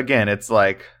 But, again, it's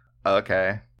like,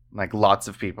 okay, like, lots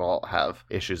of people have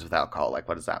issues with alcohol. Like,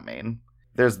 what does that mean?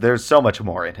 There's so much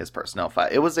more in his personnel file.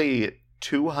 It was a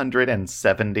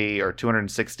 270 or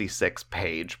 266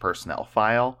 page personnel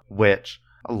file, which,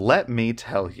 let me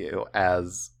tell you,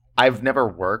 as I've never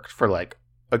worked for like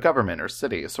a government or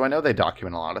city, so I know they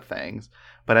document a lot of things,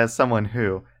 but as someone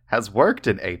who has worked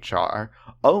in HR,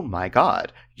 oh my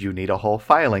god, you need a whole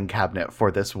filing cabinet for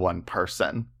this one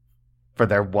person, for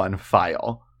their one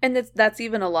file. And that's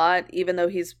even a lot, even though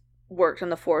he's worked in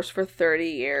the force for 30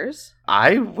 years?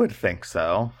 I would think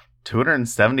so.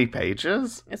 270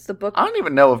 pages? It's the book. I don't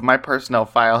even know if my personnel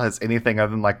file has anything other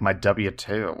than like my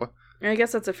W-2. I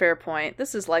guess that's a fair point.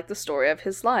 This is like the story of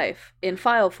his life in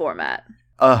file format.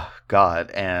 Oh,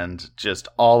 God. And just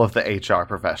all of the HR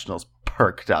professionals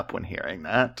perked up when hearing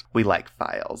that. We like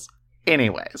files.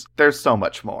 Anyways, there's so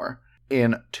much more.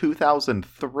 In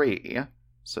 2003,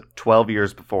 so 12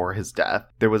 years before his death,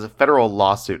 there was a federal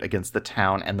lawsuit against the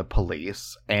town and the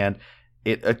police, and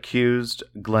it accused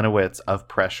Gliniewicz of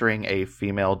pressuring a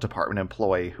female department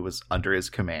employee who was under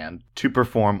his command to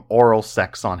perform oral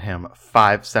sex on him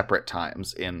 5 separate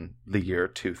times in the year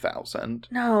 2000.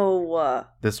 No.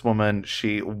 This woman,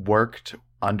 she worked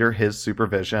under his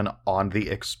supervision on the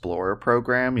Explorer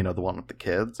program, you know, the one with the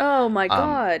kids. Oh my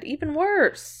god, even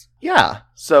worse. Yeah,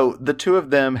 so the two of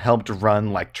them helped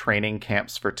run, like, training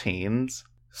camps for teens.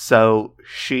 So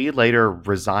she later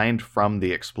resigned from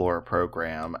the Explorer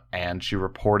program, and she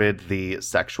reported the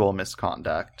sexual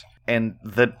misconduct. And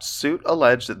the suit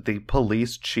alleged that the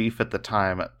police chief at the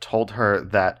time told her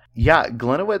that, yeah,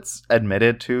 Gliniewicz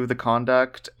admitted to the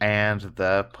conduct, and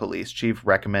the police chief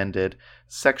recommended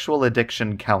sexual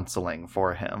addiction counseling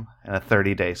for him and a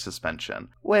 30-day suspension.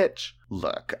 Which,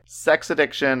 look, sex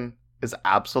addiction is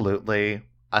absolutely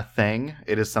a thing.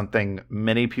 It is something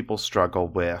many people struggle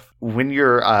with. When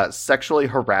you're sexually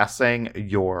harassing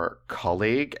your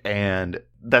colleague, and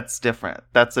that's different.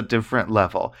 That's a different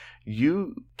level.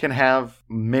 You can have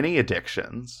many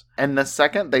addictions, and the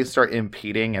second they start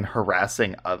impeding and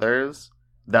harassing others,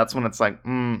 that's when it's like,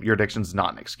 your addiction's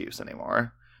not an excuse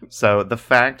anymore. So the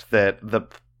fact that the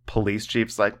police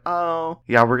chief's like, oh,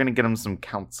 yeah, we're gonna get him some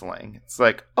counseling. It's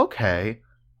like, okay,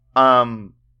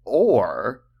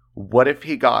 or what if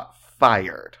he got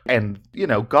fired and, you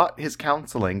know, got his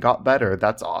counseling, got better?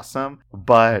 That's awesome.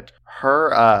 But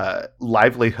her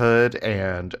livelihood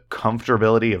and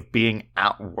comfortability of being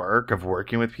at work, of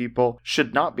working with people,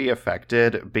 should not be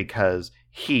affected because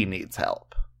he needs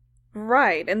help.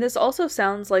 Right, and this also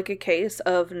sounds like a case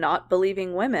of not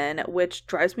believing women, which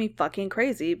drives me fucking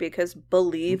crazy because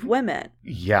believe women.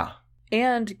 Yeah.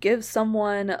 and give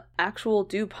someone actual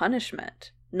due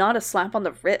punishment, not a slap on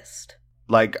the wrist.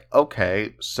 Like,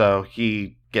 okay, so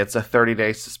he gets a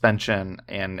 30-day suspension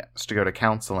and has to go to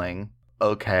counseling.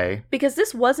 Okay. Because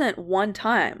this wasn't one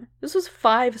time. This was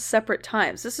 5 separate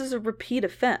times. This is a repeat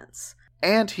offense.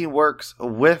 And he works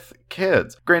with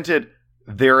kids. Granted,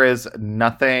 there is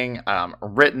nothing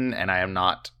written, and I am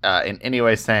not in any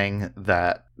way saying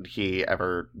that he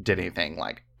ever did anything,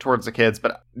 like, towards the kids,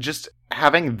 but just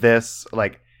having this,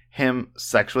 like, him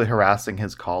sexually harassing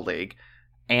his colleague,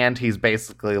 and he's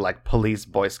basically, like, police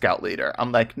Boy Scout leader.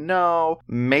 I'm like, no,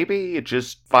 maybe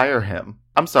just fire him.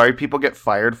 I'm sorry, people get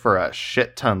fired for a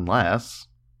shit ton less.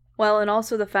 Well, and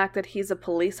also the fact that he's a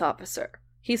police officer.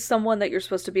 He's someone that you're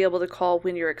supposed to be able to call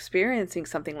when you're experiencing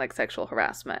something like sexual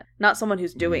harassment, not someone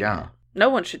who's doing it. No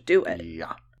one should do it.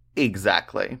 Yeah,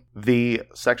 exactly. The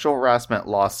sexual harassment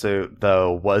lawsuit,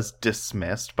 though, was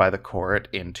dismissed by the court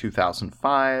in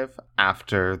 2005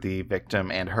 after the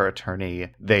victim and her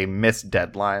attorney, they missed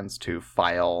deadlines to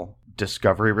file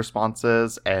discovery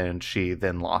responses, and she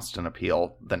then lost an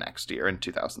appeal the next year in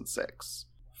 2006.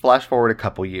 Flash forward a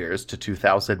couple years to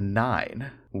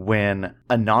 2009, when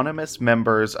anonymous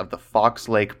members of the Fox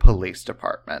Lake Police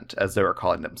Department, as they were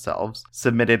calling themselves,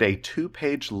 submitted a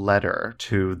 2-page letter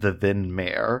to the then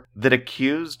mayor that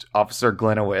accused Officer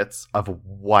Glenowitz of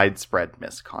widespread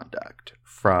misconduct,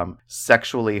 from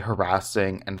sexually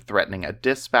harassing and threatening a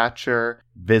dispatcher,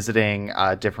 visiting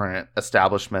different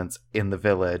establishments in the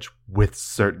village with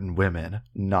certain women,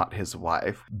 not his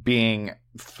wife, being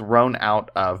thrown out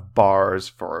of bars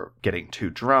for getting too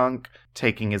drunk,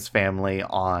 taking his family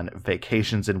on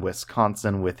vacations in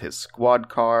Wisconsin with his squad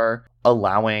car,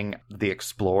 allowing the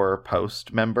Explorer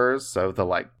Post members, so the,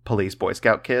 like, police Boy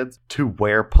Scout kids, to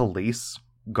wear police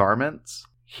garments.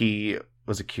 He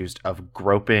was accused of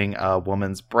groping a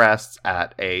woman's breasts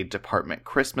at a department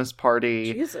Christmas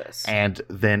party. Jesus. And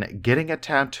then getting a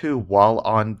tattoo while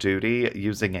on duty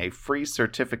using a free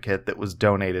certificate that was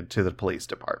donated to the police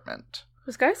department.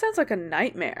 This guy sounds like a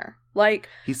nightmare. Like,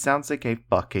 he sounds like a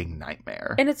fucking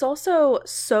nightmare. And it's also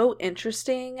so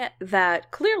interesting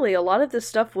that clearly a lot of this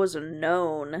stuff was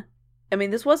known. I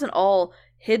mean, this wasn't all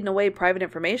hidden away private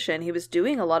information. He was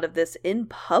doing a lot of this in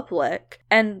public,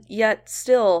 and yet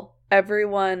still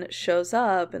everyone shows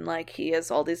up and, like, he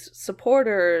has all these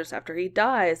supporters after he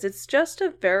dies. It's just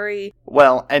a very...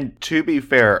 Well, and to be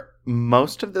fair,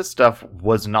 most of this stuff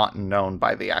was not known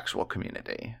by the actual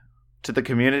community. To the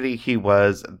community, he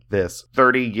was this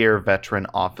 30-year veteran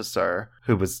officer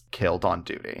who was killed on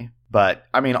duty. But,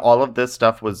 I mean, all of this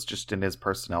stuff was just in his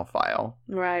personnel file.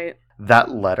 Right.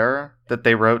 That letter that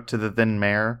they wrote to the then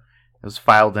mayor was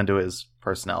filed into his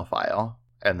personnel file,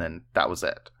 and then that was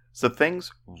it. So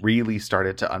things really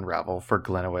started to unravel for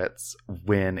Glenowitz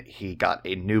when he got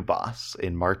a new boss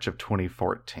in March of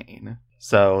 2014.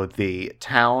 So the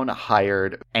town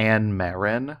hired Anne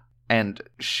Marin, and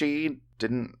she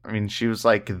was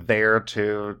like there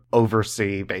to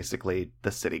oversee basically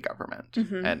the city government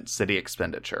and city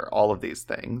expenditure, all of these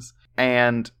things.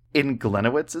 And in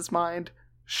Glenowitz's mind,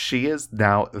 she is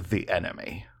now the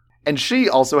enemy. And she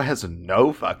also has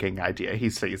no fucking idea he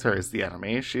sees her as the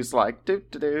enemy. She's like,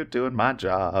 doing my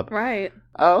job. Right.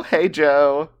 Oh, hey,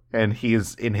 Joe. And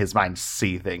he's in his mind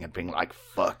seething and being like,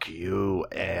 fuck you,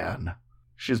 Anne.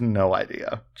 She has no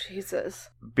idea. Jesus.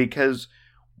 Because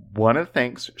one of the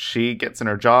things she gets in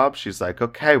her job, she's like,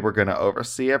 okay, we're going to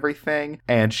oversee everything.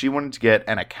 And she wanted to get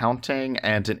an accounting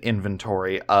and an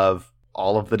inventory of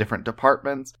all of the different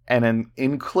departments, and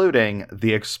including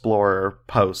the Explorer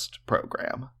Post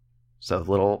program. So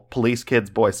little police kids,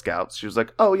 Boy Scouts. She was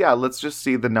like, oh yeah, let's just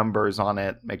see the numbers on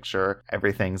it, make sure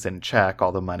everything's in check,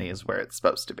 all the money is where it's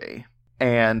supposed to be.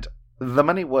 And the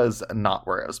money was not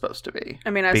where it was supposed to be. I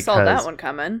mean, I saw that one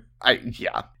coming.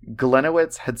 Yeah.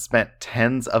 Glenowitz had spent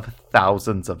tens of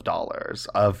thousands of dollars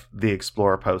of the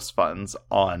Explorer Post funds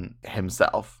on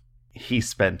himself. He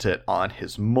spent it on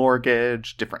his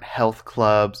mortgage, different health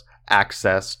clubs,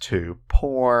 access to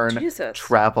porn, Jesus.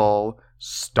 Travel,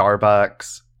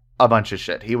 Starbucks, a bunch of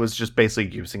shit. He was just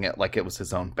basically using it like it was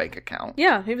his own bank account.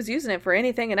 Yeah, he was using it for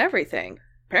anything and everything,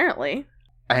 apparently.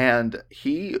 And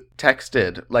he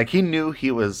texted, like, he knew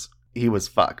he was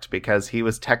fucked because he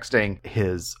was texting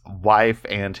his wife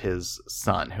and his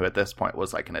son, who at this point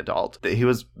was like an adult. He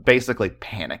was basically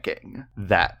panicking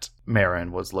that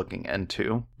Marin was looking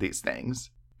into these things.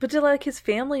 But did, like, his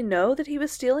family know that he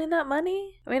was stealing that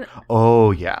money? I mean...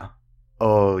 Oh, yeah,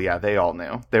 they all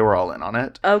knew. They were all in on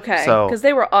it. Okay, because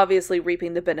they were obviously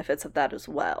reaping the benefits of that as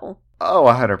well. Oh,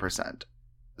 100%.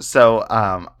 So,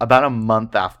 about a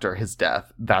month after his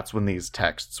death, that's when these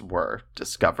texts were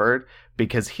discovered,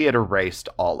 because he had erased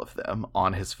all of them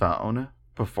on his phone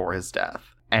before his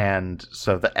death. And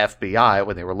so the FBI,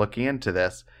 when they were looking into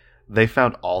this, they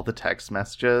found all the text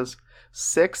messages,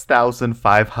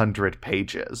 6,500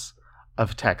 pages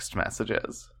of text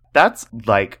messages. That's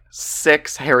like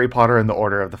 6 Harry Potter and the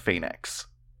Order of the Phoenix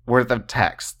worth of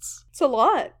texts. It's a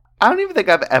lot. I don't even think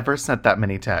I've ever sent that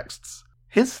many texts.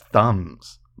 His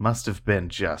thumbs must have been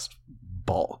just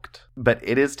bulked. But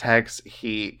it is text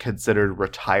he considered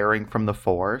retiring from the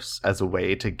force as a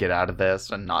way to get out of this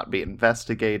and not be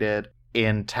investigated.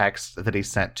 In text that he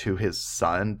sent to his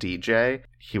son, DJ,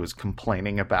 he was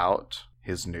complaining about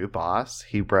his new boss.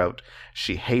 He wrote,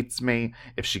 "She hates me.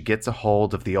 If she gets a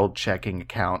hold of the old checking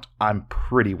account, I'm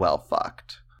pretty well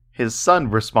fucked." His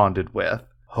son responded with,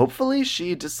 "Hopefully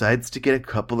she decides to get a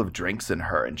couple of drinks in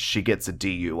her and she gets a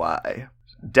DUI.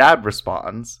 Dad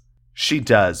responds, "She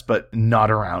does, but not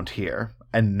around here,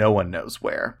 and no one knows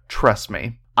where. Trust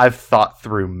me, I've thought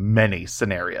through many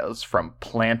scenarios, from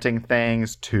planting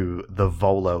things to the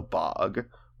Volo Bog,"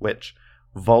 which,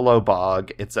 Volo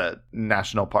Bog, it's a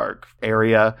national park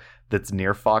area that's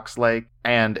near Fox Lake,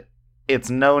 and it's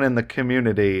known in the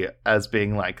community as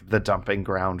being like the dumping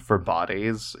ground for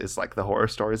bodies, is like the horror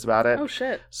stories about it. Oh,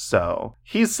 shit. So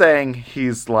he's saying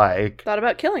he's like, Thought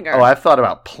about killing her. "Oh, I've thought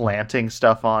about planting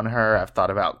stuff on her. I've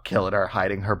thought about killing her,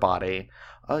 hiding her body."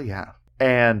 Oh, yeah.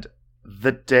 And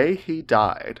the day he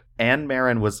died, Anne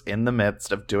Marin was in the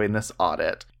midst of doing this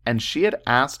audit, and she had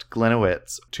asked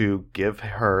Glenowitz to give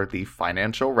her the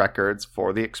financial records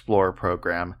for the Explorer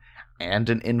program and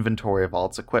an inventory of all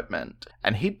its equipment.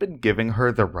 And he'd been giving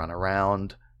her the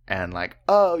runaround and like,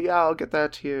 "Oh, yeah, I'll get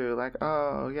that to you." Like,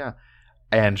 "Oh, yeah."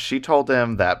 And she told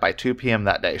him that by 2 p.m.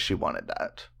 that day, she wanted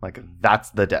that. Like,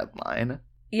 that's the deadline.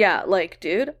 Yeah, like,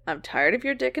 dude, I'm tired of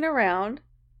your dicking around.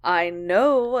 I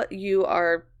know you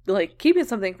are, like, keeping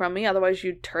something from me, otherwise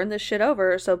you'd turn this shit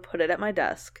over, so put it at my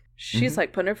desk. She's,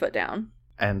 like, putting her foot down.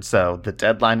 And so the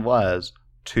deadline was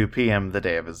 2 p.m. the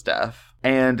day of his death.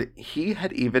 And he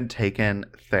had even taken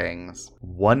things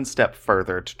one step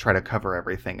further to try to cover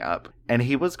everything up. And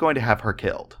he was going to have her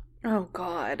killed. Oh,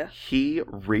 God. He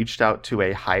reached out to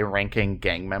a high-ranking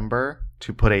gang member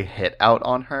to put a hit out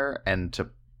on her and to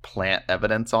plant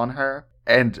evidence on her.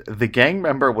 And the gang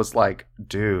member was like,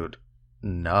 "Dude,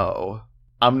 no.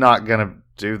 I'm not gonna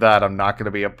do that. I'm not gonna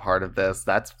be a part of this.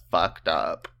 That's fucked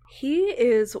up." He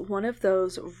is one of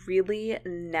those really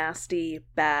nasty,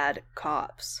 bad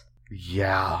cops.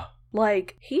 Yeah.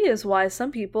 Like, he is why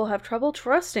some people have trouble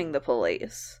trusting the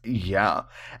police. Yeah.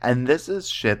 And this is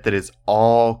shit that is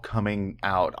all coming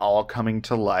out, all coming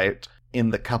to light in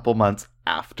the couple months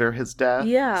after his death.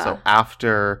 Yeah. So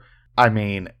after, I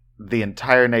mean, the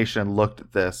entire nation looked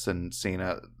at this and seen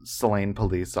a slain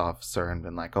police officer and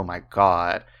been like, "Oh my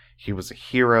God, he was a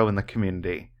hero in the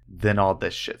community." Then all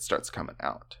this shit starts coming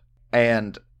out.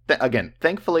 And again,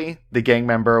 thankfully, the gang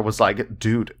member was like,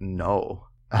 "Dude, no.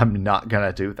 I'm not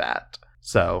gonna do that."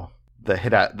 So the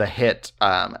hit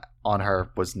on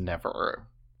her was never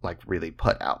like really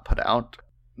put out.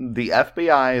 The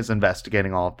FBI is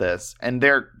investigating all of this, and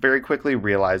they're very quickly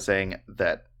realizing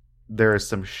that there is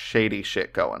some shady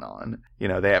shit going on. You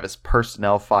know, they have his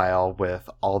personnel file with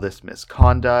all this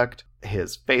misconduct,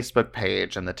 his Facebook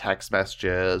page, and the text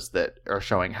messages that are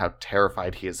showing how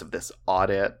terrified he is of this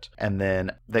audit. And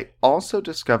then they also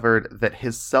discovered that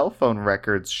his cell phone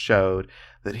records showed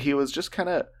that he was just kind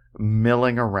of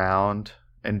milling around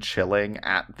and chilling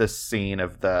at the scene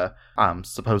of the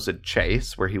supposed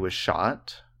chase where he was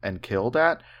shot and killed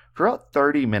at for about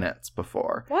 30 minutes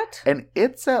before. What? And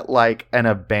it's at like an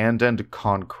abandoned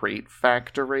concrete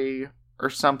factory or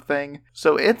something.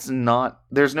 So it's not,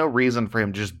 there's no reason for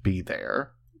him to just be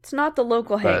there. It's not the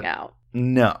local hangout.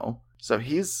 No. So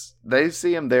they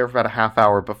see him there for about a half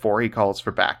hour before he calls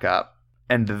for backup.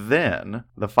 And then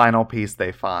the final piece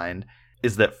they find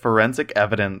is that forensic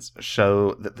evidence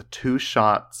show that the 2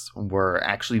 shots were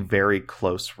actually very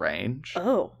close range.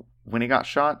 Oh. When he got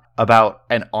shot, about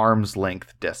an arm's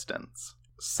length distance.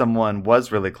 Someone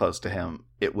was really close to him.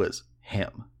 It was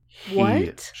him. What?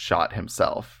 He shot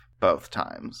himself both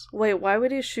times. Wait, why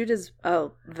would he shoot his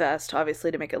vest,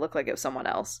 obviously, to make it look like it was someone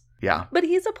else? Yeah. But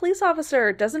he's a police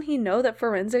officer. Doesn't he know that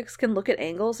forensics can look at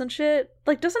angles and shit?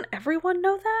 Like, doesn't everyone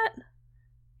know that?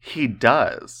 He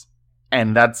does.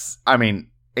 And that's, I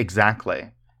mean,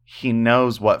 exactly. He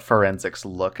knows what forensics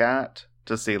look at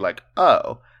to see, like,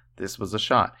 oh, this was a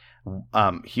shot.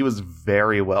 He was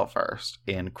very well versed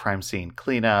in crime scene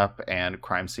cleanup and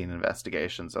crime scene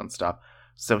investigations and stuff.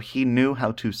 So he knew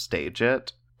how to stage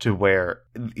it to where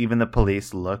even the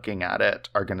police looking at it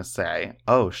are going to say,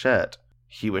 oh shit,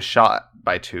 he was shot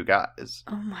by 2 guys.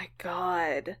 Oh my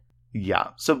God. Yeah.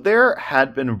 So there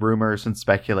had been rumors and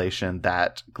speculation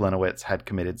that Gliniewicz had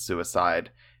committed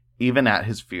suicide even at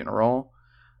his funeral,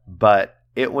 but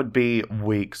it would be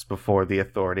weeks before the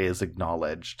authorities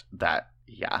acknowledged that,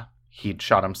 yeah, he'd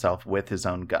shot himself with his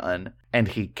own gun, and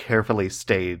he carefully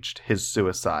staged his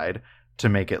suicide to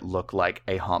make it look like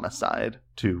a homicide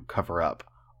to cover up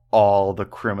all the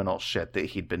criminal shit that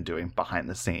he'd been doing behind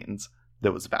the scenes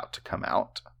that was about to come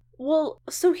out. Well,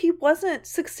 so he wasn't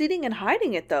succeeding in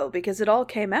hiding it, though, because it all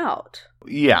came out.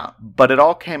 Yeah, but it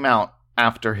all came out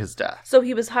after his death. So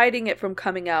he was hiding it from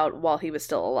coming out while he was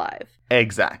still alive.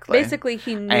 Exactly. Basically,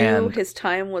 he knew his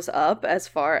time was up as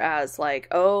far as, like,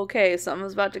 oh, okay,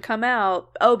 something's about to come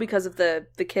out. Oh, because of the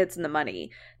kids and the money.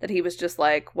 That he was just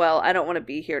like, well, I don't want to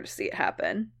be here to see it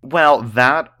happen. Well,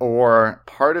 that, or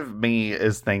part of me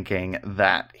is thinking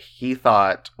that he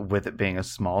thought, with it being a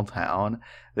small town,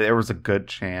 that there was a good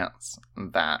chance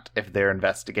that if they're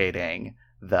investigating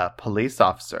the police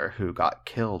officer who got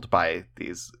killed by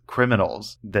these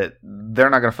criminals, that they're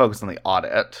not going to focus on the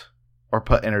audit or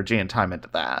put energy and time into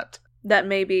that. That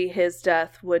maybe his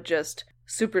death would just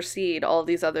supersede all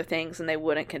these other things and they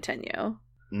wouldn't continue.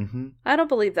 Mm-hmm. I don't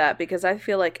believe that, because I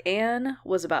feel like Anne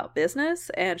was about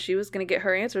business and she was going to get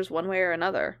her answers one way or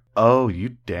another. Oh,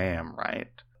 you damn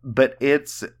right. But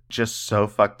it's just so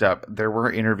fucked up. There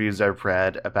were interviews I've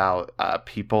read about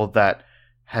people that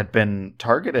had been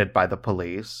targeted by the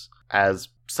police as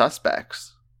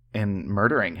suspects in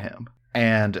murdering him.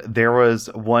 And there was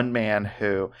one man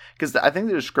who, because I think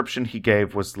the description he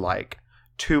gave was like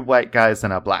 2 white guys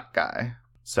and a black guy.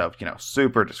 So,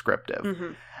 super descriptive.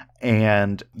 Mm-hmm.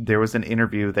 And there was an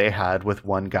interview they had with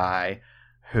one guy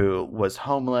who was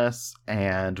homeless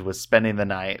and was spending the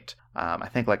night, I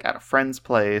think like at a friend's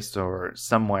place or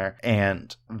somewhere.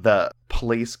 And the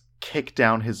police kicked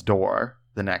down his door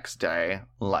the next day,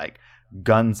 like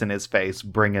guns in his face,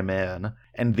 bring him in.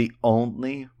 And the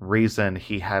only reason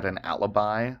he had an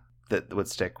alibi that would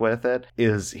stick with it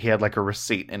is he had like a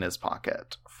receipt in his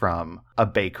pocket from a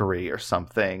bakery or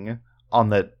something on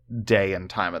the day and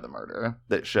time of the murder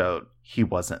that showed he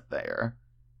wasn't there.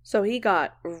 So he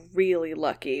got really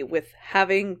lucky with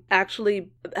having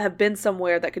actually have been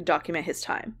somewhere that could document his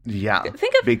time. Yeah.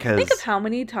 Think of how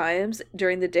many times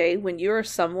during the day when you're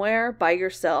somewhere by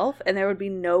yourself and there would be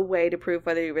no way to prove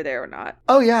whether you were there or not.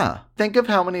 Oh, yeah. Think of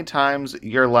how many times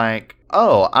you're like,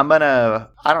 oh, I'm gonna,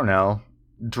 I don't know,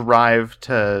 drive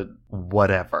to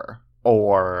whatever.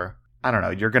 Or, I don't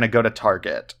know, you're gonna go to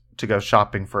Target to go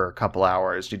shopping for a couple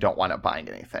hours. You don't wind up buying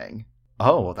anything.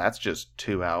 Oh, well, that's just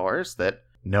 2 hours that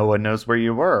no one knows where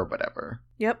you were or whatever.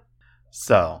 Yep.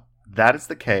 So that is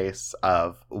the case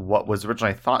of what was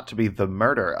originally thought to be the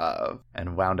murder of,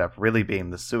 and wound up really being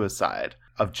the suicide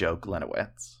of Joe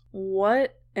Gliniewicz.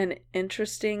 What an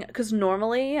interesting, because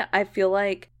normally I feel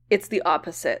like it's the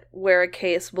opposite, where a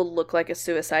case will look like a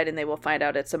suicide and they will find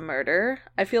out it's a murder.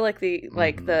 I feel like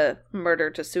the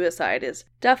murder to suicide is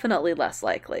definitely less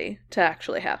likely to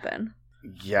actually happen.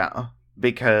 Yeah,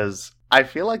 because I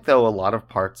feel like, though, a lot of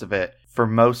parts of it, for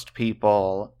most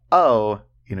people,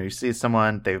 you see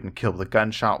someone, they've been killed with a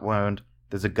gunshot wound,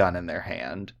 there's a gun in their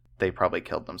hand, they probably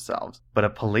killed themselves. But a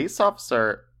police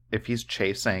officer, if he's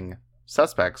chasing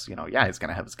suspects, he's going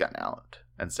to have his gun out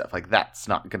and stuff. Like, that's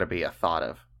not going to be a thought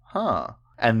of,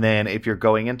 And then if you're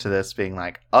going into this being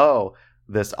like,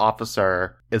 this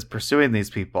officer is pursuing these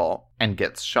people and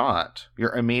gets shot,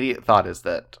 your immediate thought is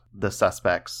that the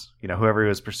suspects, whoever he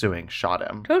was pursuing, shot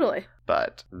him. Totally.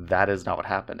 But that is not what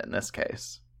happened in this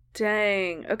case.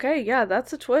 Dang. Okay, yeah,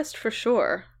 that's a twist for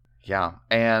sure. Yeah,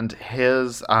 and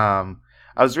his, I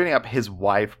was reading up, his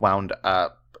wife wound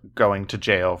up going to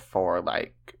jail for,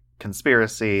 like,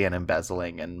 conspiracy and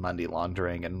embezzling and money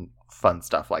laundering and fun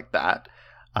stuff like that.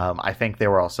 I think they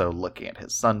were also looking at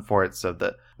his son for it, so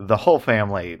the whole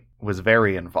family was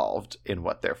very involved in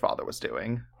what their father was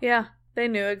doing. Yeah, they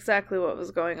knew exactly what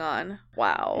was going on.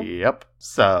 Wow. Yep.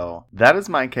 So, that is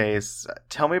my case.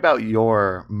 Tell me about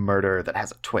your murder that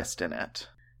has a twist in it.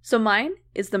 So mine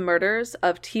is the murders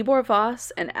of Tibor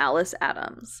Voss and Alice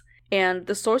Adams. And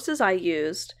the sources I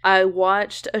used, I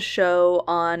watched a show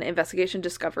on Investigation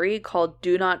Discovery called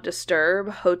Do Not Disturb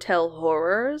Hotel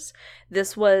Horrors.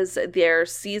 This was their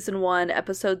season 1,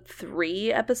 episode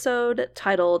 3 episode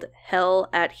titled Hell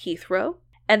at Heathrow.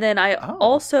 And then I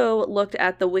also looked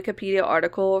at the Wikipedia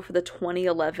article for the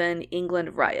 2011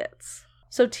 England riots.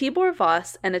 So Tibor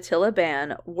Voss and Attila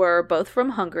Ban were both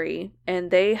from Hungary,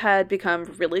 and they had become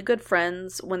really good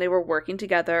friends when they were working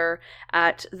together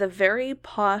at the very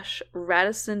posh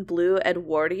Radisson Blue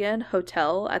Edwardian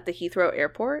Hotel at the Heathrow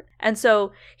Airport. And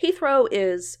so Heathrow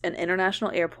is an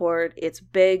international airport. It's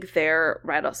big there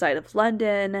right outside of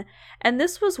London, and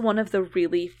this was one of the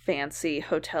really fancy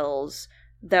hotels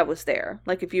that was there.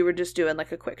 Like if you were just doing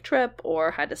like a quick trip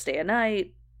or had to stay a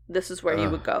night, this is where you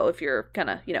would go if you're kind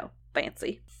of,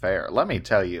 fancy. Fair. Let me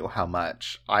tell you how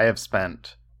much I have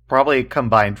spent, probably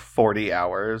combined 40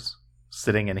 hours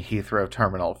sitting in Heathrow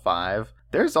Terminal 5.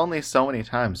 There's only so many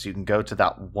times you can go to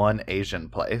that one Asian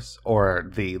place,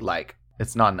 or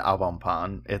it's not an Au Bon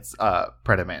Pain, it's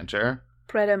Pret-a-Manger.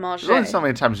 Pret-a-Manger. There's only so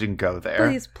many times you can go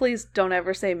there. Please don't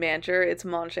ever say manger. It's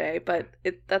manger, but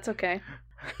that's okay.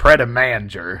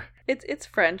 Pret-a-Manger. It's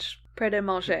French.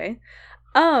 Pret-a-Manger.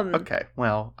 Okay,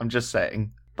 well, I'm just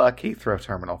saying. Fuck Heathrow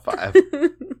Terminal 5.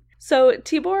 So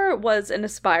Tibor was an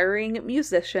aspiring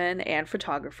musician and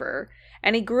photographer,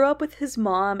 and he grew up with his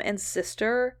mom and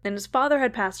sister, and his father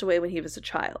had passed away when he was a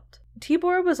child.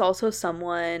 Tibor was also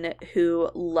someone who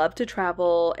loved to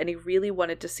travel, and he really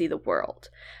wanted to see the world.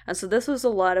 And so this was a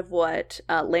lot of what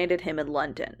landed him in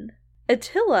London.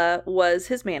 Attila was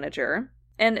his manager,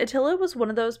 and Attila was one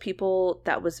of those people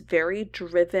that was very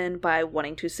driven by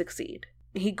wanting to succeed.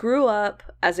 He grew up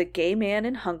as a gay man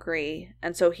in Hungary,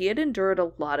 and so he had endured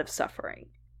a lot of suffering.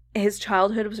 His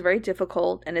childhood was very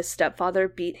difficult, and his stepfather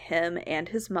beat him and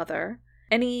his mother.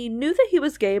 And he knew that he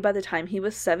was gay by the time he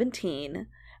was 17,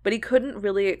 but he couldn't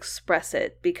really express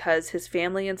it because his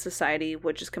family and society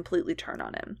would just completely turn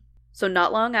on him. So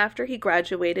not long after he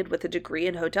graduated with a degree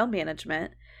in hotel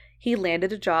management, he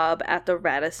landed a job at the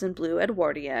Radisson Blue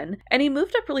Edwardian, and he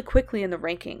moved up really quickly in the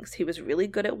rankings. He was really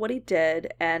good at what he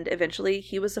did, and eventually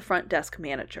he was the front desk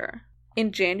manager.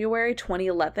 In January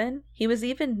 2011, he was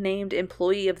even named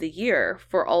Employee of the Year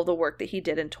for all the work that he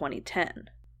did in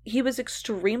 2010. He was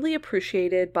extremely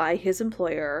appreciated by his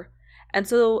employer, and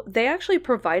so they actually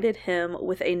provided him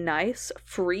with a nice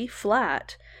free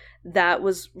flat that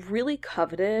was really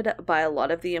coveted by a lot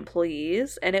of the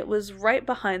employees, and it was right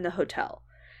behind the hotel.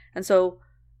 And so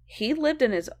he lived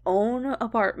in his own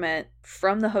apartment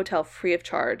from the hotel free of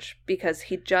charge because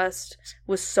he just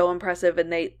was so impressive.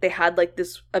 And they had like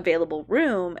this available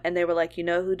room, and they were like, you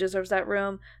know who deserves that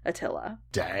room? Attila.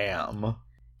 Damn.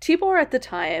 Tibor at the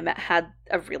time had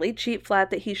a really cheap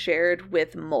flat that he shared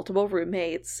with multiple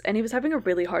roommates, and he was having a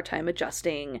really hard time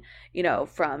adjusting,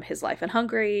 from his life in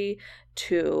Hungary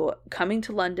to coming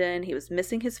to London. He was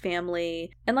missing his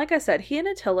family. And like I said, he and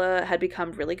Attila had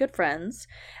become really good friends.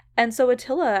 And so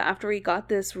Attila, after he got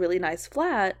this really nice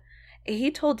flat, he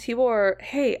told Tibor,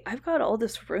 hey, I've got all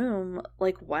this room.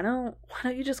 Like, why don't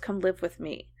you just come live with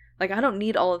me? Like, I don't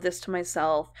need all of this to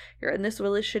myself. You're in this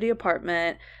really shitty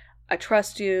apartment. I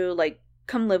trust you, like,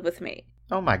 come live with me.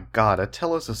 Oh my god,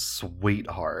 Attila's a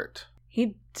sweetheart.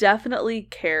 He definitely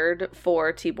cared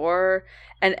for Tibor,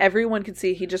 and everyone could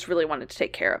see he just really wanted to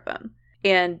take care of him.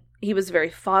 And he was very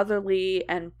fatherly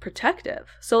and protective.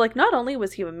 So, like, not only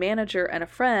was he a manager and a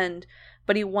friend,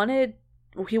 but he wanted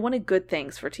good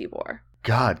things for Tibor.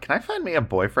 God, can I find me a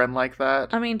boyfriend like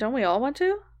that? I mean, don't we all want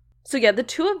to? So yeah, the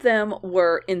two of them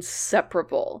were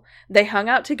inseparable. They hung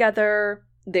out together.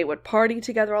 They would party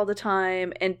together all the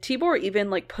time, and Tibor even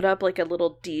put up a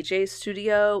little DJ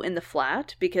studio in the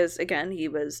flat because, again, he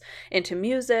was into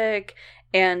music,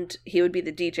 and he would be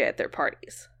the DJ at their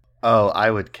parties. Oh,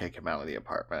 I would kick him out of the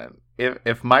apartment.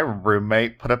 If my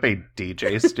roommate put up a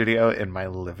DJ studio in my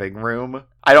living room,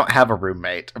 I don't have a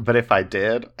roommate, but if I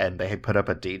did, and they put up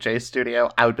a DJ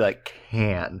studio, I would be like,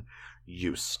 can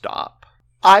you stop?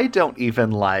 I don't even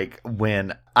like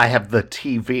when I have the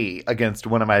TV against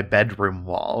one of my bedroom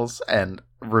walls and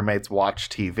roommates watch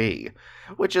TV,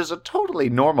 which is a totally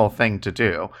normal thing to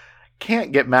do.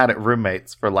 Can't get mad at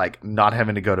roommates for not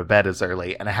having to go to bed as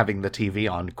early and having the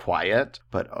TV on quiet,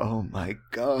 but oh my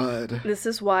god. This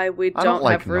is why we don't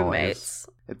have roommates.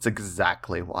 Noise. It's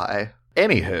exactly why.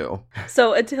 Anywho.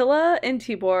 So Attila and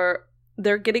Tibor,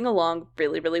 they're getting along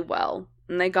really, really well,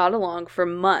 and they got along for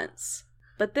months.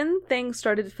 But then things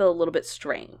started to feel a little bit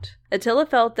strained. Attila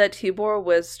felt that Tibor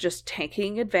was just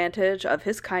taking advantage of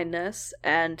his kindness,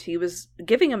 and he was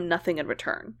giving him nothing in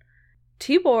return.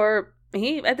 Tibor,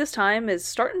 he, at this time, is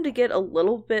starting to get a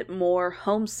little bit more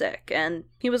homesick, and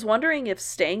he was wondering if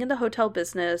staying in the hotel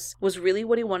business was really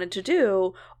what he wanted to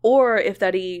do, or if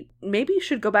that he maybe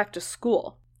should go back to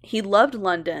school. He loved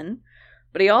London,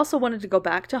 but he also wanted to go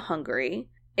back to Hungary,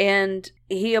 and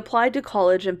he applied to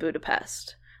college in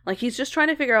Budapest. He's just trying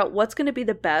to figure out what's going to be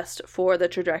the best for the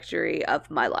trajectory of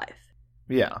my life.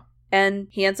 Yeah. and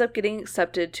he ends up getting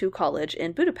accepted to college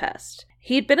in Budapest.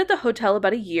 He'd been at the hotel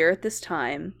about a year at this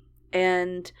time,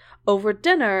 and over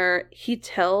dinner, he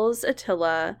tells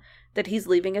Attila that he's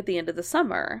leaving at the end of the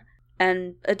summer.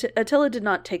 And Attila did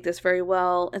not take this very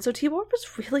well, and so Tibor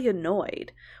was really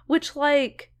annoyed. Which,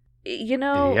 like, you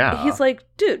know, he's like,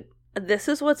 dude, this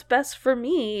is what's best for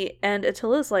me. And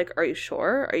Attila's like, are you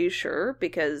sure? Are you sure?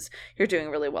 Because you're doing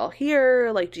really well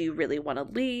here. Like, do you really want to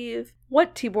leave?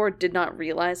 What Tibor did not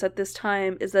realize at this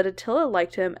time is that Attila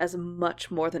liked him as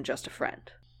much more than just a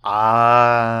friend.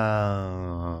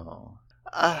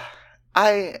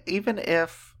 Even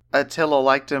if Attila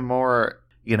liked him more,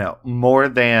 you know, more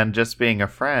than just being a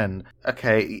friend,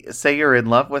 okay, say you're in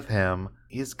love with him,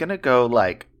 he's gonna go,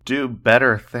 like, do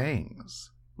better things.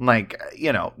 Like,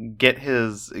 you know, get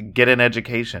an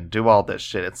education, do all this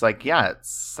shit. It's like, yeah, it's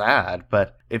sad,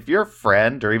 but if your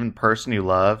friend or even person you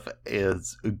love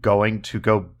is going to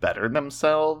go better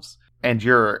themselves, and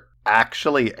you're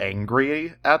actually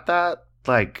angry at that,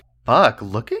 like, fuck,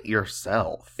 look at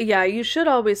yourself. Yeah, you should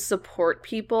always support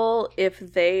people if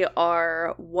they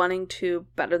are wanting to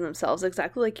better themselves.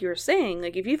 Exactly like you were saying.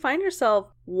 Like, if you find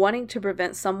yourself wanting to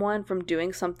prevent someone from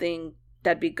doing something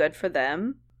that'd be good for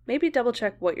them, maybe double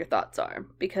check what your thoughts are,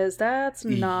 because that's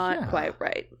not quite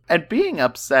right. And being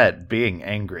upset, being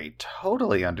angry,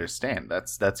 totally understand.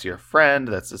 That's your friend,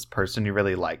 that's this person you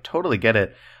really like, totally get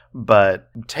it. But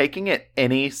taking it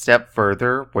any step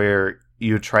further where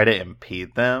you try to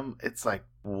impede them, it's like,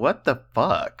 what the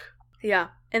fuck? Yeah.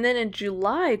 And then in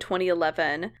July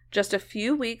 2011, just a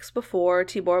few weeks before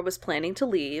Tibor was planning to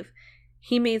leave,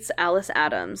 he meets Alice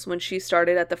Adams when she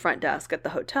started at the front desk at the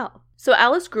hotel. So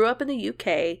Alice grew up in the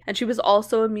UK, and she was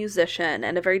also a musician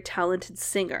and a very talented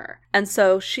singer. And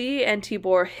so she and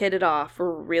Tibor hit it off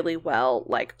really well,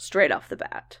 like straight off the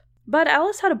bat. But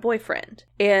Alice had a boyfriend,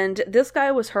 and this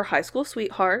guy was her high school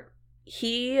sweetheart.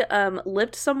 He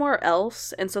lived somewhere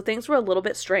else, and so things were a little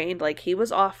bit strained. Like, he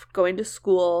was off going to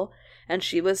school, and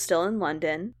she was still in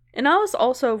London. And Alice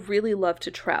also really loved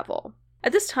to travel.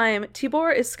 At this time,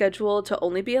 Tibor is scheduled to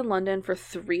only be in London for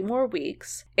 3 more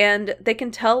weeks, and they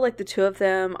can tell, like, the two of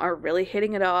them are really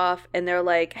hitting it off, and they're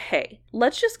like, hey,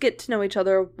 let's just get to know each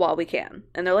other while we can.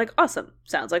 And they're like, awesome,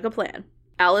 sounds like a plan.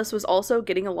 Alice was also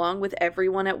getting along with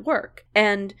everyone at work.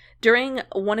 And during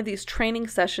one of these training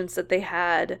sessions that they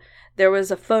had, there was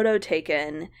a photo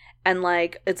taken, and,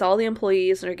 like, it's all the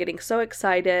employees, and they're getting so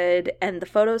excited, and the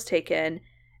photo's taken.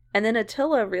 And then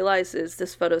Attila realizes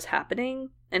this photo's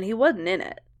happening, and he wasn't in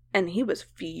it. And he was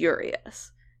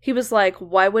furious. He was like,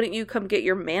 why wouldn't you come get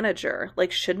your manager?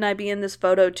 Like, shouldn't I be in this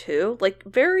photo too? Like,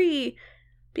 very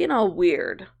being all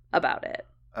weird about it.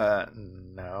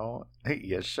 No,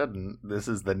 you shouldn't. This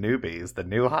is the newbies, the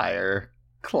new hire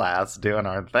class doing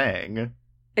our thing.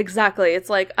 Exactly. It's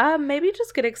like, maybe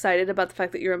just get excited about the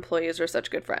fact that your employees are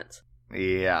such good friends.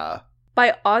 Yeah.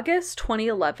 By August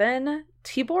 2011,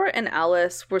 Tibor and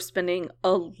Alice were spending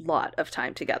a lot of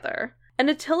time together. And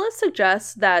Attila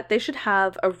suggests that they should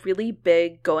have a really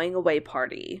big going away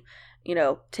party, you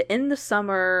know, to end the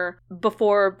summer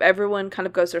before everyone kind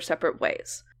of goes their separate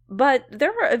ways. But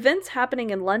there were events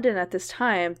happening in London at this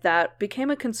time that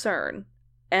became a concern.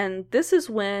 And this is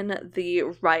when the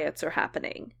riots are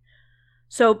happening.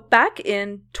 So back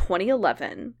in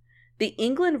 2011, the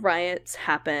England riots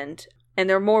happened, and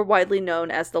they're more widely known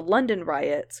as the London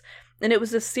riots. And it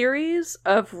was a series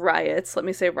of riots, let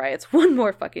me say riots one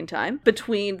more fucking time,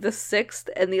 between the 6th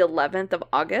and the 11th of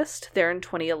August there in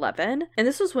 2011. And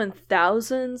this was when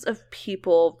thousands of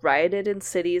people rioted in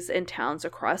cities and towns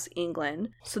across England.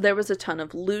 So there was a ton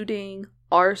of looting,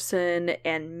 arson,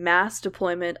 and mass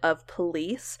deployment of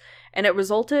police, and it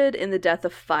resulted in the death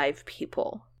of 5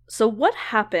 people. So what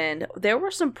happened, there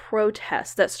were some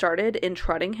protests that started in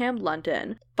Trottingham,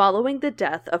 London, following the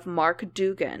death of Mark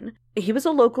Dugan. He was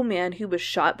a local man who was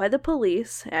shot by the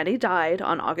police, and he died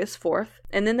on August 4th.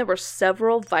 And then there were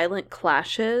several violent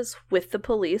clashes with the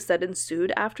police that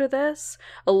ensued after this,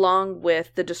 along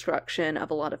with the destruction of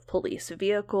a lot of police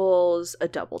vehicles, a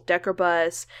double-decker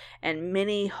bus, and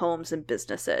many homes and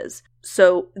businesses.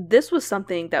 So this was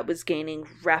something that was gaining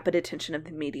rapid attention of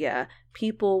the media.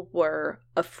 People were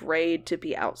afraid to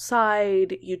be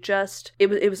outside.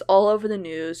 It was all over the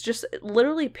news. Just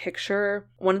literally picture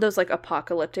one of those like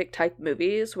apocalyptic type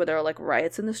movies where there are like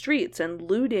riots in the streets and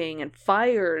looting and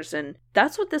fires, and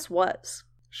that's what this was.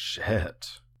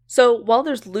 Shit. So while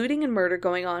there's looting and murder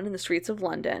going on in the streets of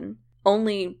London,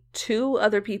 only 2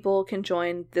 other people can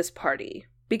join this party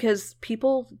because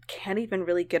people can't even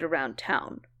really get around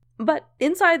town. But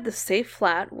inside the safe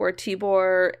flat where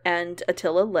Tibor and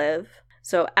Attila live,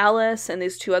 So Alice and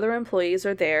these 2 other employees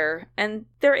are there, and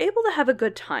they're able to have a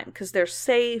good time because they're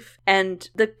safe, and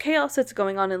the chaos that's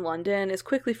going on in London is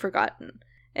quickly forgotten,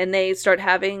 and they start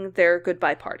having their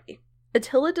goodbye party.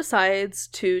 Attila decides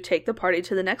to take the party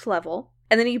to the next level,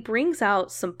 and then he brings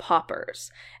out some poppers.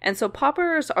 And so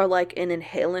poppers are like an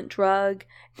inhalant drug,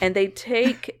 and they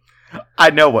take... I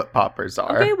know what poppers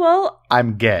are. Okay, well...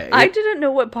 I'm gay. I didn't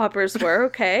know what poppers were,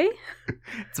 okay?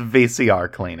 It's a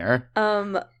VCR cleaner.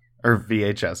 Or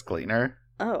VHS cleaner.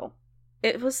 Oh.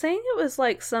 It was saying it was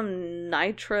like some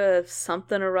nitra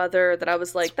something or other that I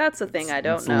was like, that's a thing I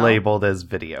don't know. It's labeled as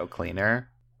video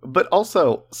cleaner. But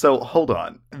also, so hold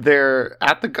on. They're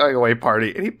at the going away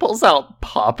party and he pulls out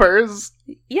poppers?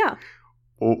 Yeah.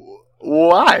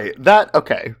 Why?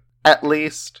 Okay. At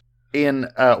least in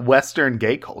Western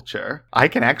gay culture, I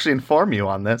can actually inform you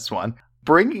on this one.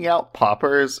 Bringing out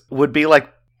poppers would be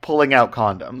like pulling out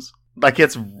condoms. Like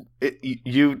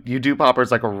you do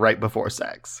poppers like right before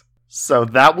sex. So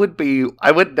that would be,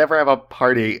 I would never have a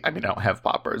party. I mean, I don't have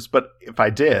poppers, but if I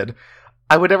did,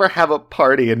 I would never have a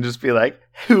party and just be like,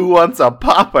 who wants a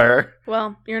popper?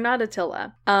 Well, you're not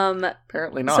Attila.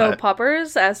 Apparently not. So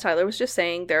poppers, as Tyler was just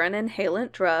saying, they're an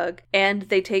inhalant drug and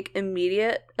they take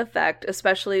immediate effect,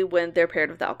 especially when they're paired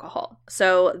with alcohol.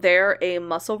 So they're a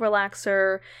muscle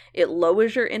relaxer, it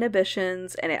lowers your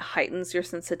inhibitions, and it heightens your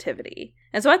sensitivity.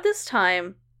 And so at this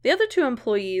time, the other 2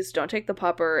 employees don't take the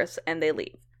poppers and they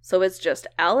leave. So it's just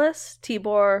Alice,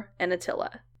 Tibor, and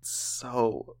Attila.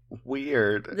 So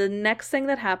weird. The next thing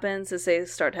that happens is they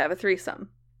start to have a threesome.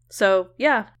 So,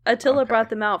 yeah, Attila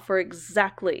brought them out for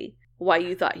exactly why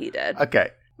you thought he did. Okay,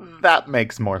 that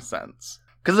makes more sense.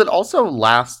 Because it also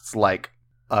lasts, like,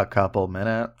 a couple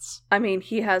minutes. I mean,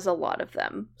 he has a lot of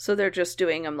them, so they're just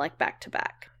doing them, like, back to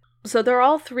back. So they're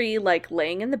all 3, like,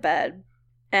 laying in the bed,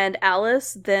 and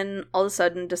Alice then all of a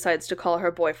sudden decides to call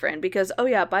her boyfriend because, oh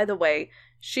yeah, by the way,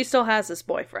 she still has this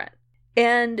boyfriend.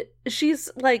 And she's,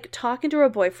 like, talking to her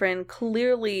boyfriend.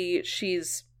 Clearly,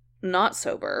 she's not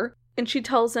sober. And she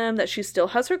tells him that she still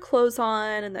has her clothes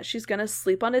on and that she's going to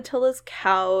sleep on Attila's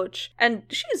couch. And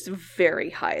she's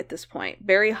very high at this point.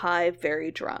 Very high,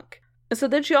 very drunk. And so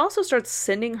then she also starts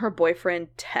sending her boyfriend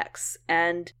texts.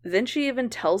 And then she even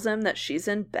tells him that she's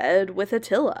in bed with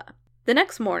Attila. The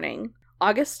next morning,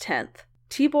 August 10th,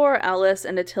 Tibor, Alice,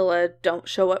 and Attila don't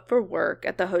show up for work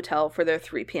at the hotel for their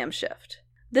 3 p.m. shift.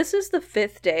 This is the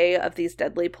 5th day of these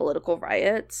deadly political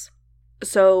riots.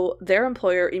 So their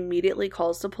employer immediately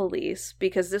calls the police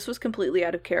because this was completely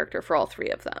out of character for all 3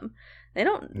 of them. They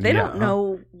don't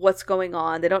know what's going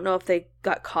on. They don't know if they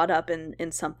got caught up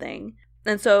in something.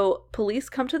 And so police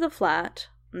come to the flat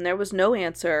and there was no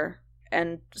answer.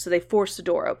 And so they forced the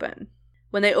door open.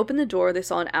 When they opened the door, they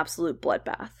saw an absolute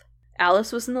bloodbath.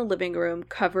 Alice was in the living room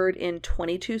covered in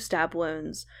 22 stab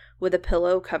wounds with a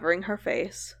pillow covering her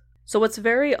face. So what's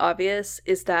very obvious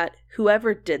is that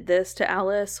whoever did this to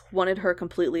Alice wanted her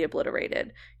completely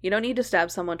obliterated. You don't need to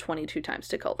stab someone 22 times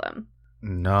to kill them.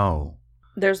 No.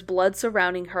 There's blood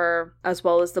surrounding her, as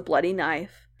well as the bloody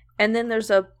knife. And then there's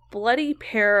a bloody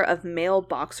pair of male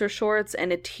boxer shorts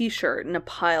and a t-shirt in a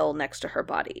pile next to her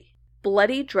body.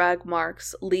 Bloody drag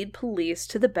marks lead police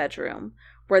to the bedroom,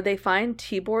 where they find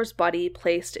Tibor's body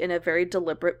placed in a very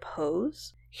deliberate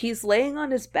pose. He's laying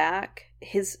on his back,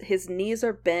 his knees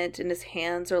are bent, and his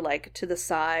hands are, like, to the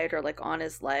side or, like, on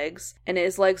his legs, and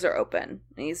his legs are open,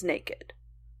 and he's naked.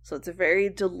 So it's a very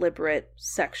deliberate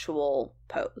sexual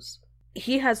pose.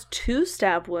 He has 2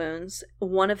 stab wounds,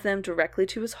 one of them directly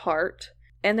to his heart,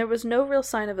 and there was no real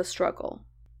sign of a struggle.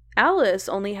 Alice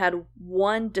only had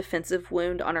 1 defensive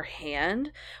wound on her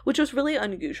hand, which was really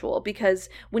unusual, because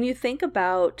when you think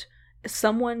about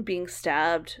someone being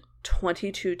stabbed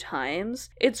 22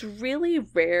 times, it's really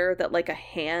rare that, like, a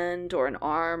hand or an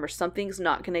arm or something's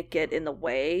not going to get in the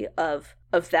way of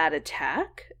that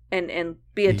attack and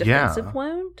be a defensive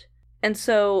wound. And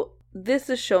so this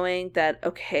is showing that,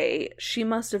 okay, she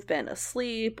must have been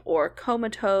asleep or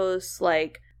comatose,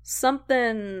 like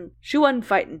something, she wasn't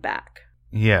fighting back.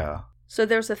 Yeah. So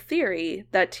there's a theory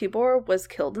that Tibor was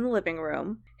killed in the living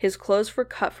room, his clothes were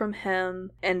cut from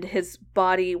him, and his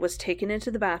body was taken into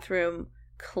the bathroom,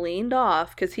 cleaned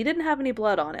off because he didn't have any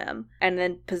blood on him, and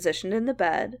then positioned in the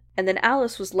bed. And then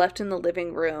Alice was left in the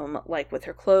living room, like with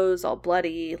her clothes all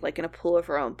bloody, like in a pool of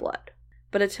her own blood.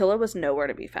 But Attila was nowhere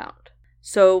to be found.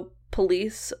 So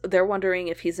police, they're wondering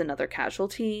if he's another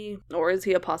casualty or is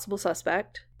he a possible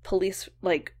suspect. Police,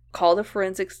 like, call the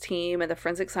forensics team, and the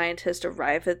forensic scientists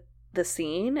arrive at the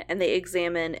scene and they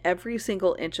examine every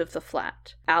single inch of the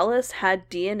flat. Alice had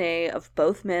DNA of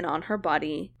both men on her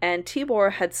body, and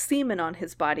Tibor had semen on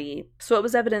his body, so it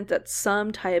was evident that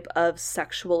some type of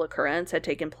sexual occurrence had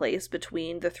taken place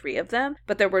between the three of them,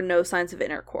 but there were no signs of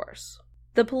intercourse.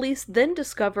 The police then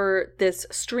discover this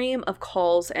stream of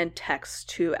calls and texts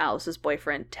to Alice's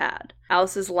boyfriend, Tad.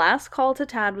 Alice's last call to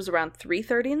Tad was around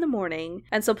 3:30 in the morning,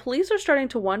 and so police are starting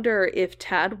to wonder if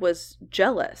Tad was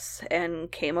jealous and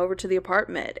came over to the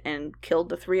apartment and killed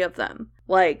the three of them.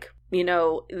 Like, you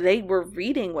know, they were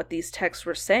reading what these texts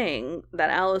were saying, that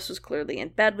Alice was clearly in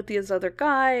bed with these other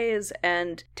guys,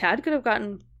 and Tad could have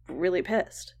gotten really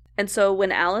pissed. And so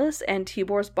when Alice and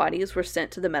Tibor's bodies were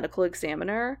sent to the medical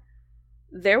examiner,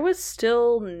 there was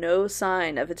still no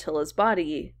sign of Attila's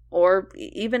body, or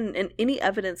even any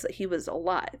evidence that he was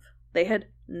alive. They had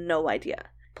no idea.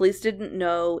 Police didn't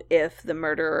know if the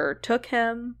murderer took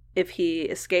him, if he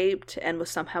escaped and was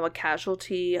somehow a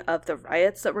casualty of the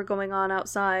riots that were going on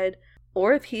outside,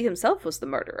 or if he himself was the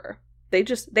murderer.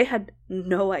 They had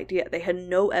no idea. They had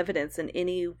no evidence in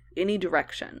any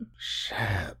direction.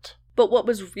 Shit. But what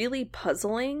was really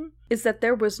puzzling is that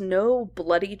there was no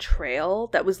bloody trail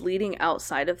that was leading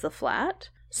outside of the flat.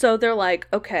 So they're like,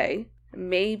 okay,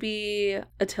 maybe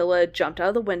Attila jumped out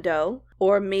of the window,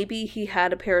 or maybe he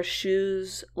had a pair of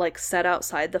shoes like set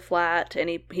outside the flat and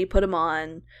he put them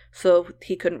on so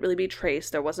he couldn't really be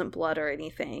traced. There wasn't blood or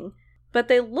anything. But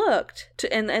they looked at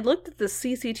the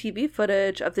CCTV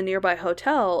footage of the nearby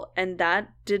hotel, and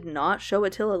that did not show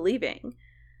Attila leaving.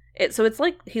 So it's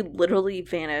like he literally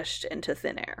vanished into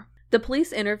thin air. The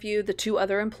police interview the two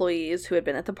other employees who had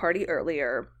been at the party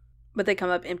earlier, but they come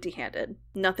up empty-handed.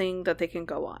 Nothing that they can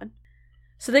go on.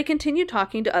 So they continue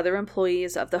talking to other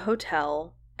employees of the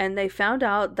hotel, and they found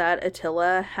out that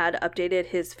Attila had updated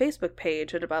his Facebook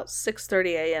page at about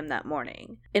 6:30 a.m. that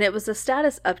morning. And it was a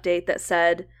status update that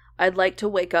said, "I'd like to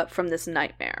wake up from this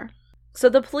nightmare." So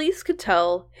the police could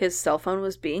tell his cell phone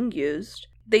was being used.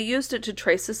 They used it to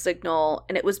trace a signal,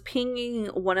 and it was pinging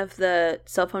one of the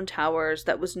cell phone towers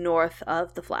that was north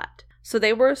of the flat. So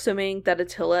they were assuming that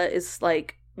Attila is,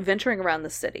 like, venturing around the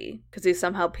city, because he's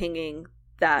somehow pinging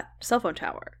that cell phone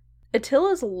tower.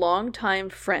 Attila's longtime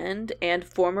friend and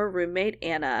former roommate,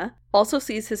 Anna, also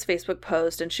sees his Facebook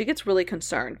post, and she gets really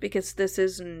concerned, because this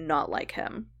is not like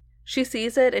him. She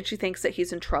sees it, and she thinks that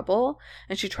he's in trouble,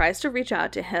 and she tries to reach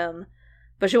out to him,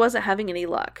 but she wasn't having any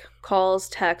luck. Calls,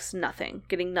 texts, nothing.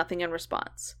 Getting nothing in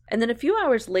response. And then a few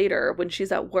hours later, when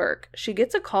she's at work, she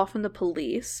gets a call from the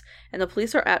police, and the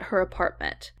police are at her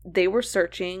apartment. They were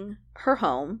searching her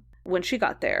home when she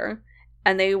got there,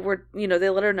 and they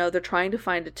let her know they're trying to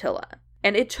find Attila.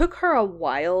 And it took her a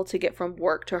while to get from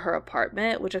work to her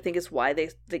apartment, which I think is why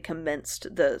they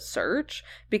commenced the search,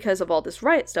 because of all this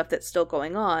riot stuff that's still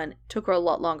going on. It took her a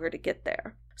lot longer to get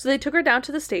there. So they took her down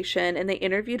to the station and they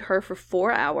interviewed her for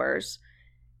 4 hours.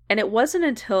 And it wasn't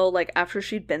until after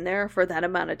she'd been there for that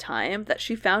amount of time that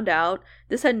she found out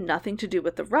this had nothing to do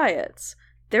with the riots.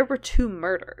 There were 2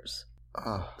 murders.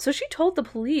 So she told the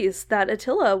police that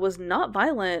Attila was not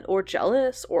violent or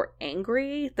jealous or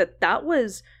angry, that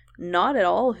was not at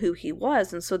all who he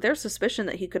was. And so their suspicion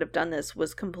that he could have done this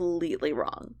was completely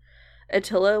wrong.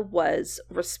 Attila was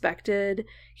respected,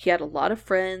 he had a lot of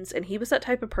friends, and he was that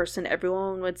type of person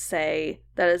everyone would say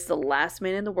that is the last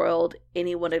man in the world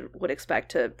anyone would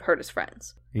expect to hurt his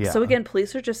friends. Yeah. So again,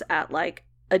 police are just at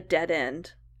a dead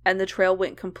end, and the trail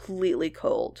went completely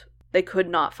cold. They could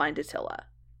not find Attila.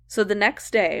 So the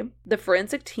next day, the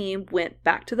forensic team went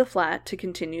back to the flat to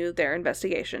continue their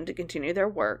investigation, to continue their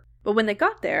work. But when they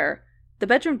got there, the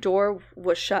bedroom door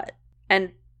was shut,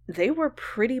 and they were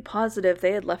pretty positive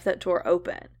they had left that door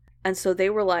open. And so they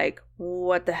were like,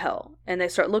 what the hell? And they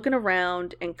start looking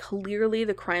around, and clearly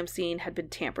the crime scene had been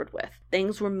tampered with.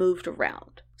 Things were moved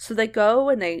around. So they go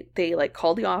and they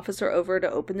call the officer over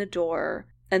to open the door,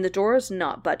 and the door is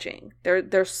not budging.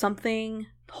 There's something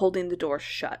holding the door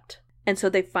shut. And so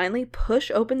they finally push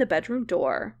open the bedroom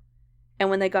door, and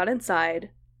when they got inside,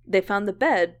 they found the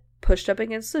bed pushed up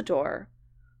against the door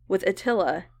with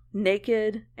Attila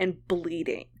naked and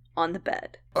bleeding on the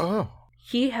bed. Oh.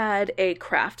 He had a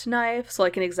craft knife, so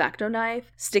an X-Acto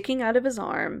knife, sticking out of his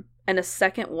arm, and a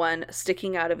second one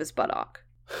sticking out of his buttock.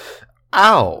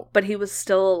 Ow! But he was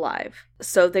still alive,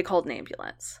 so they called an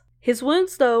ambulance. His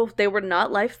wounds, though, they were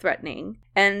not life-threatening,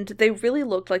 and they really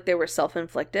looked like they were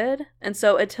self-inflicted. And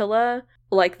so Attila,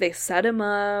 they set him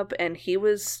up, and he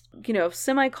was,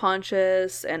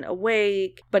 semi-conscious and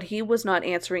awake, but he was not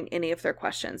answering any of their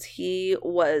questions. He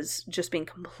was just being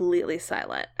completely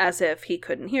silent, as if he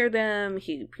couldn't hear them,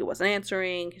 he wasn't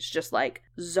answering, he's just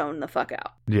zoned the fuck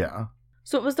out. Yeah.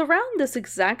 So it was around this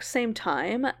exact same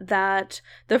time that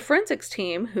the forensics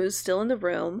team, who's still in the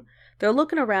room, they're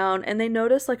looking around and they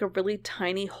notice like a really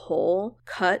tiny hole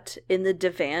cut in the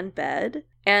divan bed.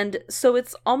 And so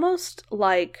it's almost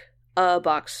like a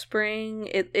box spring.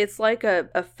 It's like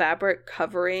a fabric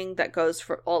covering that goes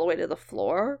all the way to the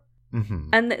floor. Mm-hmm.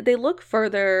 And they look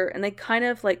further and they kind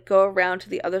of like go around to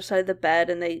the other side of the bed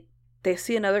and they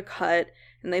see another cut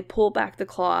and they pull back the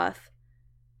cloth.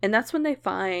 And that's when they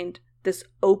find this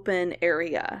open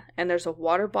area and there's a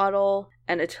water bottle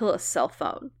and Attila's cell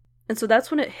phone. And so that's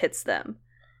when it hits them.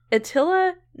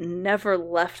 Attila never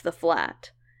left the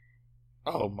flat.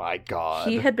 Oh my god.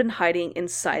 He had been hiding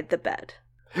inside the bed.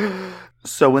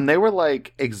 So when they were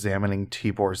like examining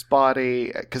Tibor's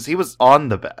body, because he was on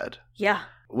the bed. Yeah.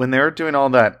 When they were doing all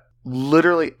that,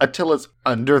 literally Attila's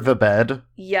under the bed.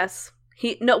 Yes.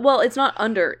 It's not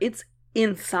under, it's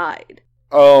inside.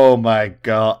 Oh my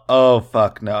god. Oh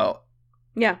fuck no.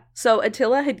 Yeah. So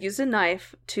Attila had used a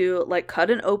knife to like cut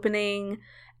an opening,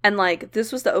 and like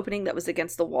this was the opening that was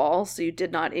against the wall, so you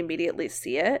did not immediately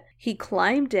see it. He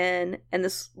climbed in, and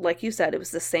this, like you said, it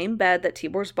was the same bed that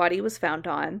Tibor's body was found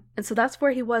on. And so that's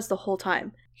where he was the whole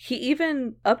time. He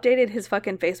even updated his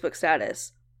fucking Facebook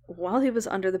status while he was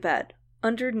under the bed,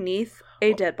 underneath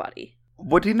a dead body.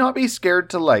 Would he not be scared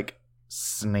to like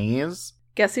sneeze?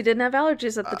 Guess he didn't have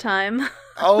allergies at the time.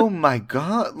 Oh my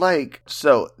god. Like,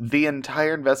 so the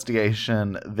entire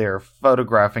investigation, they're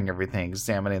photographing everything,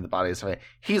 examining the bodies.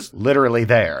 He's literally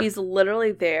there. He's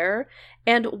literally there.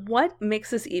 And what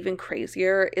makes this even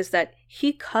crazier is that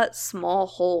he cut small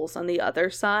holes on the other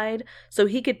side so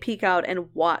he could peek out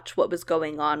and watch what was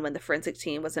going on when the forensic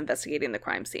team was investigating the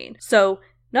crime scene. So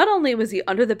not only was he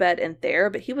under the bed and there,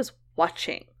 but he was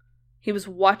watching. He was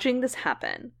watching this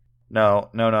happen. No.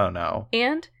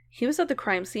 And he was at the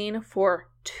crime scene for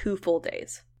 2 full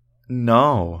days.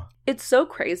 No. It's so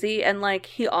crazy. And like,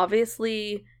 he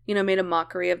obviously, made a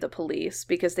mockery of the police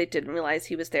because they didn't realize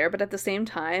he was there. But at the same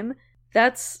time,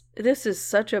 this is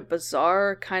such a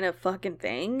bizarre kind of fucking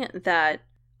thing that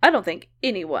I don't think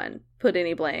anyone put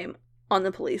any blame on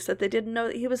the police that they didn't know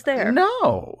that he was there.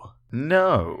 No.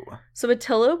 So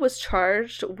Attila was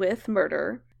charged with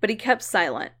murder, but he kept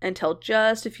silent until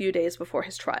just a few days before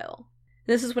his trial.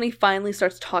 This is when he finally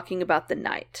starts talking about the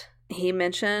night. He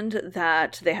mentioned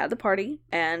that they had the party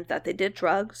and that they did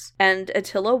drugs, and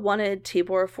Attila wanted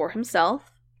Tibor for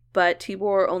himself, but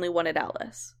Tibor only wanted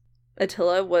Alice.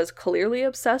 Attila was clearly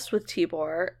obsessed with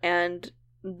Tibor, and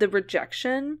the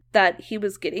rejection that he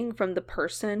was getting from the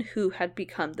person who had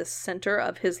become the center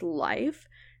of his life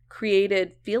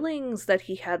created feelings that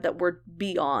he had that were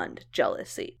beyond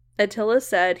jealousy. Attila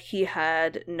said he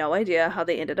had no idea how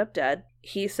they ended up dead.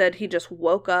 He said he just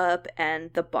woke up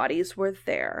and the bodies were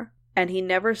there. And he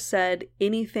never said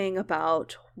anything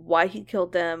about why he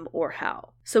killed them or how.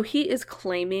 So he is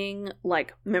claiming,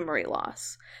 like, memory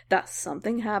loss. That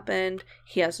something happened.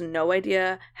 He has no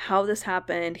idea how this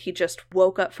happened. He just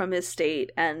woke up from his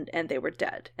state and they were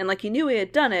dead. And, like, he knew he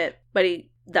had done it, but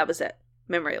that was it.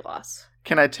 Memory loss.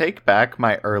 Can I take back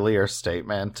my earlier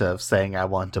statement of saying I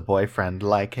want a boyfriend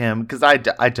like him? Because I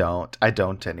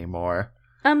don't anymore.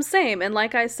 Same. And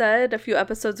like I said a few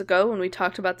episodes ago when we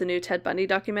talked about the new Ted Bundy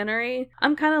documentary,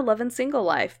 I'm kind of loving single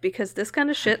life because this kind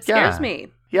of shit scares me.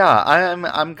 Yeah,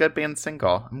 I'm good being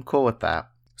single. I'm cool with that.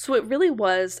 So it really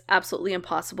was absolutely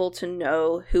impossible to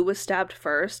know who was stabbed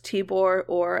first, Tibor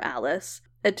or Alice.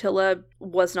 Attila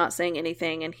was not saying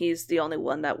anything, and he's the only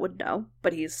one that would know,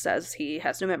 but he says he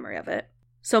has no memory of it.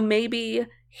 So maybe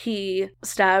he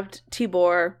stabbed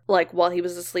Tibor, like, while he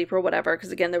was asleep or whatever,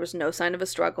 because, again, there was no sign of a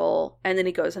struggle, and then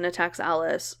he goes and attacks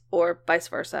Alice, or vice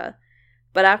versa.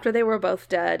 But after they were both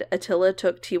dead, Attila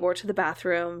took Tibor to the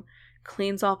bathroom,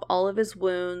 cleans off all of his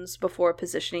wounds before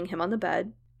positioning him on the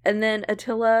bed, and then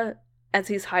Attila, as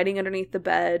he's hiding underneath the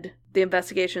bed, the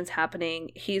investigation's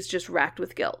happening, he's just racked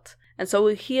with guilt. And so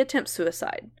he attempts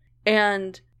suicide.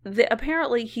 And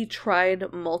apparently he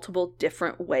tried multiple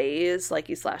different ways, like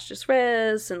he slashed his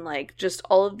wrists and like just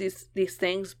all of these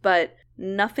things, but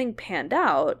nothing panned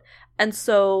out. And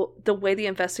so the way the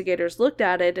investigators looked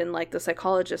at it and like the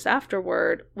psychologist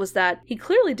afterward was that he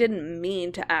clearly didn't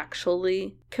mean to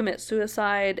actually commit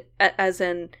suicide, as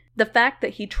in the fact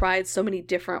that he tried so many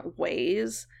different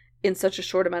ways in such a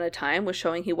short amount of time was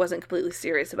showing he wasn't completely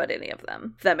serious about any of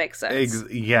them, if that makes sense.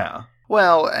 Yeah.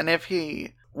 Well, and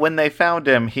when they found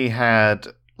him, he had,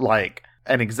 like,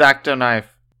 an X-Acto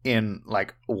knife in,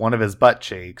 like, one of his butt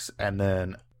cheeks, and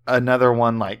then another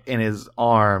one, like, in his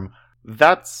arm.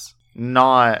 That's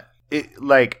not,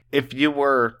 like, if you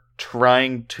were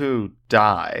trying to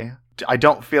die, I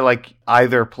don't feel like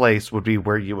either place would be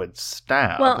where you would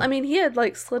stab. Well, I mean, he had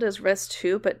like slit his wrist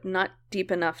too, but not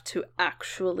deep enough to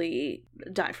actually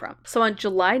die from. So on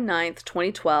July 9th,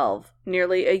 2012,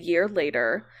 nearly a year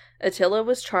later, Attila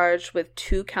was charged with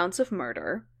 2 counts of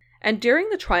murder. And during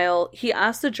the trial, he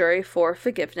asked the jury for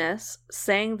forgiveness,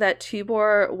 saying that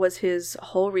Tibor was his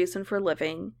whole reason for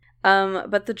living.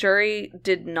 But the jury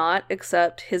did not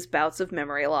accept his bouts of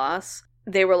memory loss.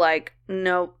 They were like,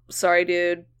 no, sorry,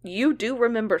 dude. You do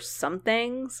remember some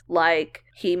things, like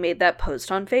he made that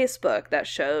post on Facebook that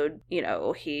showed,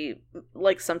 he,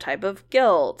 like, some type of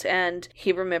guilt, and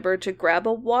he remembered to grab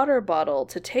a water bottle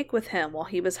to take with him while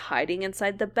he was hiding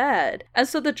inside the bed. And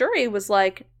so the jury was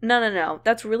like, no,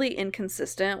 that's really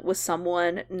inconsistent with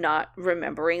someone not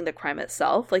remembering the crime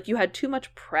itself. Like, you had too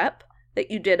much prep that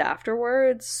you did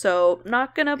afterwards, so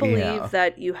not gonna believe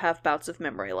that you have bouts of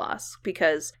memory loss,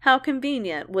 because how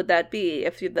convenient would that be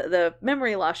if the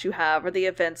memory loss you have are the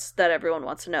events that everyone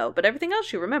wants to know, but everything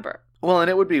else you remember. Well, and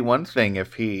it would be one thing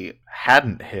if he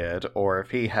hadn't hid, or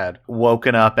if he had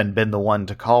woken up and been the one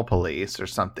to call police or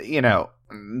something,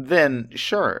 then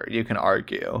sure, you can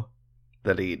argue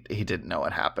that he didn't know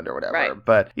what happened or whatever. Right.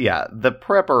 But yeah, the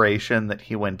preparation that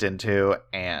he went into,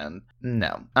 and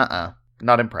no,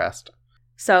 not impressed.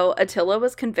 So Attila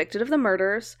was convicted of the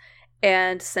murders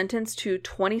and sentenced to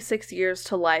 26 years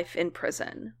to life in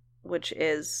prison, which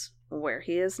is where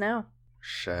he is now.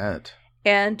 Shit.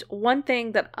 And one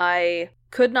thing that I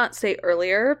could not say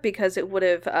earlier, because it would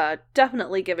have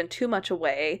definitely given too much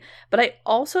away, but I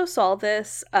also saw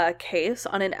this case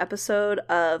on an episode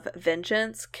of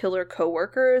Vengeance Killer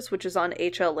Coworkers, which is on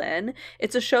HLN.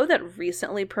 It's a show that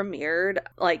recently premiered,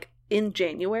 like, in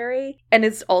January, and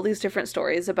it's all these different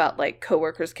stories about, like,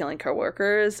 coworkers killing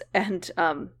coworkers, and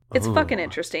it's fucking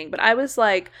interesting. But I was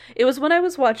like, it was when I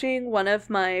was watching one of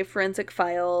my Forensic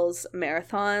Files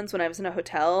marathons when I was in a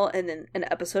hotel, and then an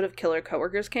episode of Killer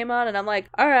Coworkers came on, and I'm like,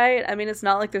 all right, I mean, it's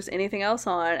not like there's anything else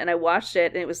on, and I watched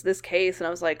it, and it was this case, and I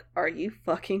was like, are you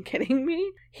fucking kidding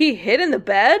me? He hid in the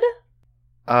bed?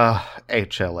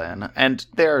 HLN. And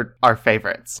they're our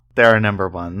favorites. They're our number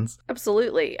ones.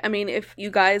 Absolutely. I mean, if you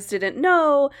guys didn't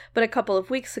know, but a couple of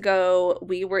weeks ago,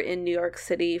 we were in New York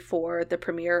City for the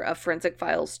premiere of Forensic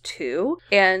Files 2.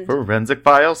 And Forensic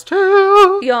Files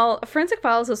 2! Y'all, Forensic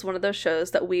Files is one of those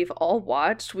shows that we've all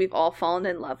watched, we've all fallen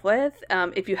in love with.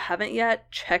 If you haven't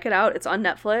yet, check it out. It's on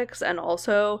Netflix. And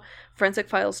also, Forensic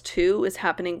Files 2 is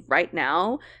happening right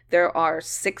now. There are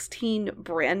 16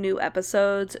 brand new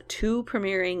episodes, 2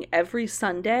 premiering every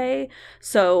Sunday.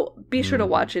 So be sure to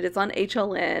watch it. It's on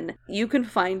HLN. You can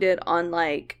find it on,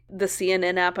 like, the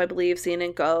CNN app, I believe,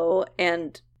 CNN Go.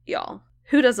 And y'all,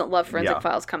 who doesn't love Forensic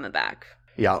Files coming back?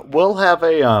 Yeah, we'll have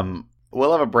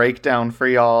a breakdown for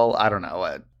y'all. I don't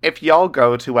know. If y'all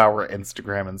go to our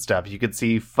Instagram and stuff, you could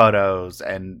see photos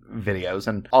and videos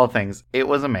and all things. It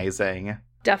was amazing.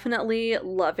 Definitely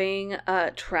loving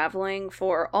traveling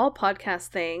for all podcast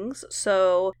things.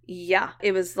 So yeah,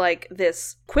 it was like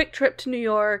this quick trip to New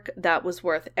York that was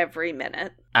worth every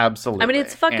minute. Absolutely. I mean,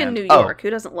 it's fucking New York.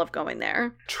 Who doesn't love going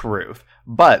there? Truth.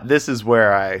 But this is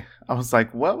where I was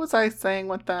like, what was I saying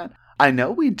with that? I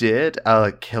know we did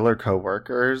Killer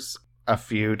Coworkers a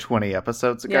few 20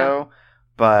 episodes ago,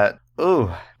 but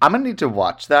I'm gonna need to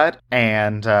watch that,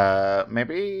 and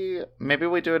maybe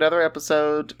we do another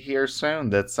episode here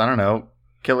soon that's, I don't know,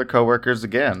 Killer Coworkers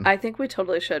again. I think we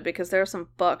totally should, because there are some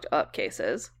fucked up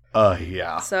cases.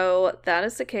 Yeah. So that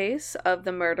is the case of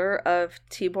the murder of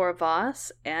Tibor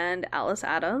Voss and Alice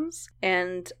Adams,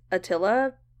 and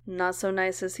Attila, not so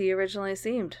nice as he originally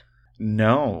seemed.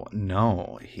 No,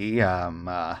 he,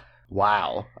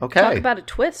 wow. Okay. Talk about a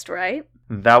twist, right?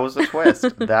 That was a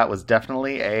twist. That was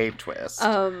definitely a twist.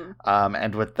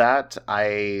 And with that,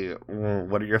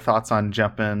 what are your thoughts on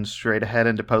jumping straight ahead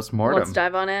into postmortem? Let's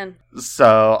dive on in.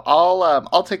 So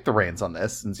I'll take the reins on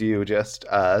this, since you just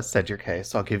said your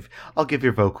case. I'll give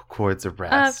your vocal cords a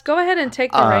rest. Go ahead and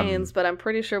take the reins, but I'm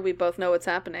pretty sure we both know what's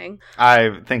happening.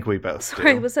 I think we both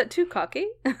Sorry, do. was that too cocky?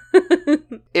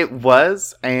 It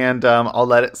was, and I'll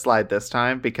let it slide this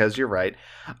time, because you're right.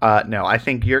 No, I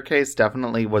think your case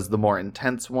definitely was the more intense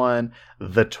one.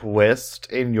 The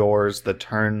twist in yours, the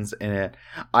turns in it.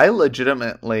 I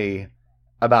legitimately,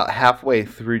 about halfway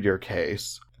through your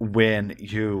case, when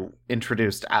you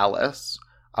introduced Alice,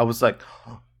 I was like,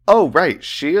 oh, right,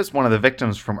 she is one of the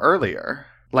victims from earlier.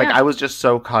 Like, I was just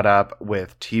so caught up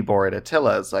with Tibor and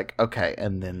Attila. It's like, okay,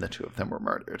 and then the 2 of them were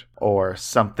murdered. Or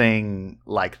something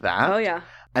like that. Oh, yeah.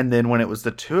 And then when it was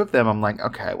the 2 of them, I'm like,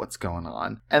 okay, what's going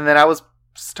on? And then I was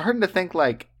starting to think,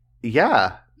 like,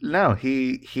 yeah, no,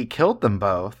 he killed them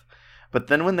both. But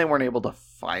then when they weren't able to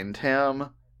find him,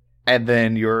 And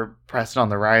then you're pressing on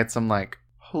the rights. I'm like,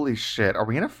 holy shit, are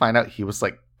we going to find out he was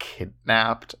like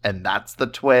kidnapped and that's the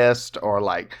twist, or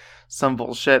like some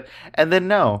bullshit? And then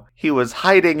no, he was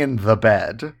hiding in the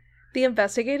bed. The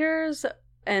investigators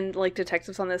and like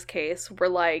detectives on this case were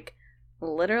like,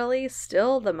 literally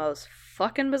still the most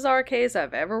fucking bizarre case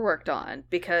I've ever worked on,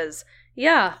 because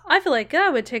yeah, I feel like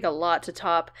that would take a lot to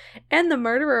top, and the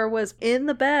murderer was in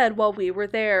the bed while we were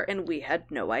there and we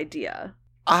had no idea.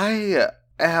 I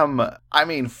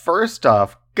mean, first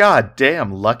off, god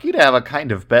damn, lucky to have a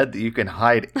kind of bed that you can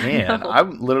hide in.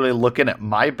 I'm literally looking at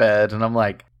my bed and I'm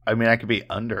like, I mean, I could be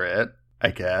under it,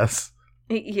 I guess.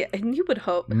 Yeah, and you would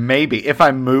hope. Maybe. If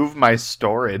I move my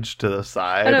storage to the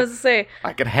side, I was to say,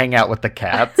 I could hang out with the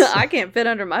cats. I can't fit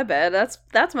under my bed.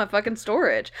 That's my fucking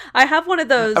storage. I have one of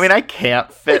those. I mean, I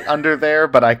can't fit under there,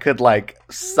 but I could, like,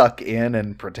 suck in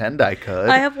and pretend I could.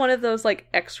 I have one of those, like,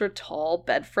 extra tall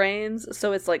bed frames,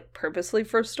 so it's, like, purposely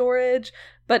for storage.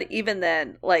 But even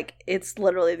then, like, it's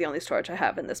literally the only storage I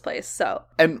have in this place, so.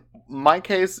 And my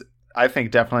case, I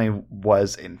think, definitely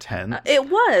was intense. It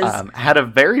was. Had a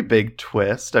very big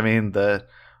twist. I mean, the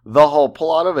whole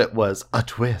plot of it was a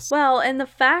twist. Well, and the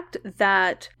fact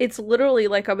that it's literally,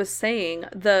 like I was saying,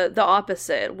 the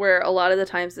opposite, where a lot of the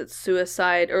times it's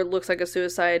suicide, or looks like a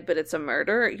suicide, but it's a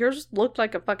murder. Yours looked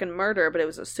like a fucking murder, but it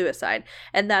was a suicide.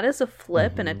 And that is a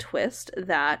flip and a twist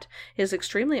that is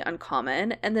extremely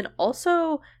uncommon. And then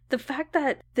also the fact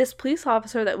that this police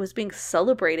officer that was being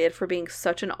celebrated for being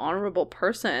such an honorable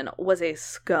person was a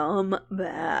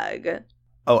scumbag.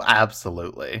 Oh,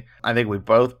 absolutely. I think we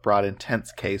both brought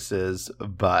intense cases,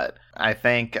 but I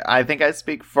think I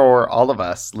speak for all of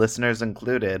us, listeners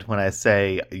included, when I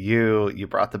say you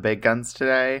brought the big guns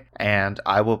today, and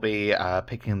I will be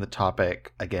picking the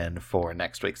topic again for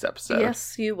next week's episode.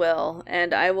 Yes, you will,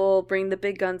 and I will bring the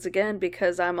big guns again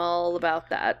because I'm all about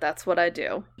that. That's what I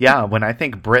do. Yeah, when I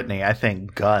think Brittany, I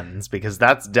think guns, because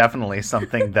that's definitely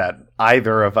something that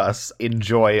either of us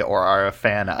enjoy or are a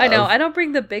fan of. I know, I don't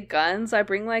bring the big guns, I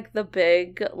bring like the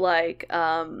big, like,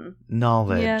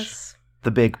 knowledge. Yes. The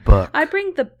big book. I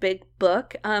bring the big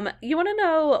book. You want to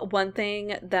know one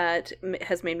thing that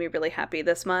has made me really happy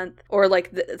this month, or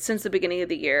like since the beginning of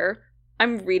the year?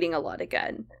 I'm reading a lot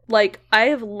again. Like, I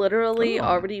have literally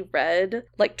already read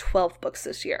like 12 books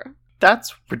this year.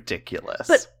 That's ridiculous.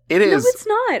 But it is. No, it's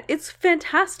not. It's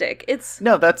fantastic. It's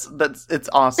it's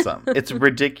awesome. It's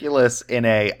ridiculous in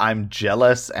a I'm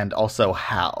jealous and also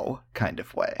how kind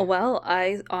of way. Well,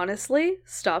 I honestly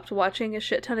stopped watching a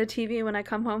shit ton of TV when I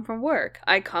come home from work.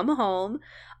 I come home,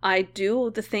 I do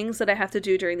the things that I have to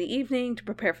do during the evening to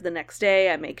prepare for the next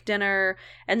day. I make dinner,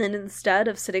 and then instead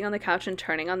of sitting on the couch and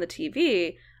turning on the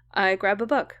TV, I grab a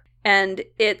book. And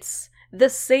it's the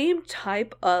same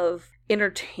type of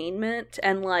entertainment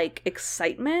and like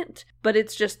excitement, but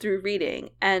it's just through reading.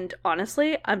 And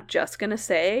honestly, I'm just gonna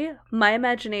say my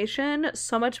imagination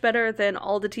so much better than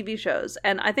all the TV shows.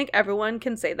 And I think everyone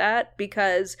can say that,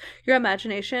 because your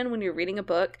imagination when you're reading a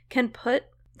book can put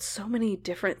so many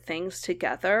different things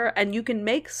together, and you can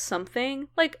make something.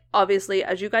 Like, obviously,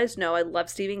 as you guys know, I love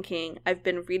Stephen King. I've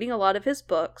been reading a lot of his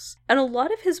books, and a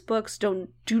lot of his books do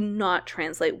not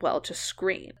translate well to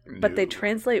screen, but they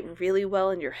translate really well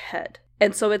in your head.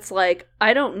 And so it's like,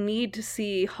 I don't need to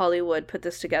see Hollywood put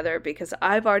this together, because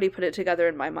I've already put it together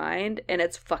in my mind, and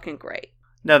it's fucking great.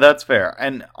 No, that's fair.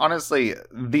 And honestly,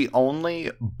 the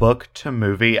only book to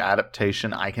movie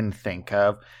adaptation I can think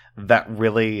of that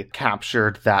really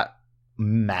captured that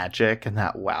magic and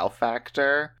that wow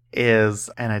factor is,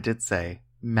 and I did say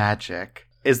magic,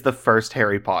 is the first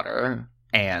Harry Potter,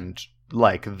 and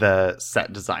like the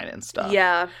set design and stuff.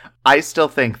 Yeah. I still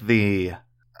think the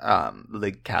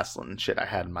castle and shit I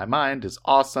had in my mind is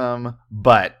awesome,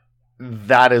 but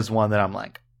that is one that I'm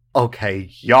like, okay,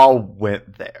 y'all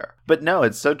went there. But no,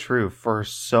 it's so true. For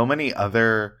so many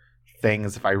other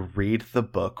things, if I read the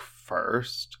book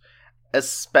first,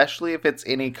 especially if it's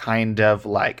any kind of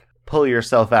like pull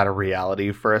yourself out of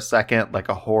reality for a second, like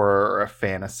a horror or a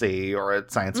fantasy or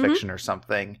a science fiction or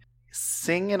something,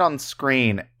 seeing it on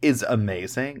screen is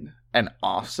amazing and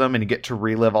awesome, and you get to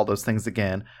relive all those things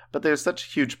again. But there's such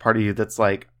a huge part of you that's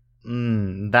like,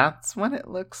 that's when it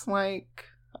looks like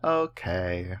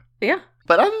okay. Yeah.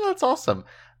 But I think that's awesome.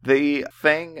 The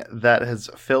thing that has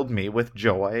filled me with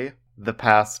joy the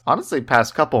past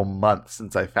couple months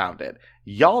since I found it.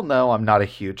 Y'all know I'm not a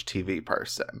huge TV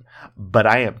person, but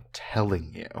I am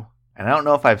telling you, and I don't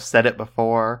know if I've said it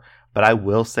before, but I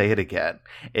will say it again.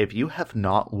 If you have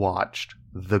not watched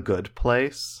The Good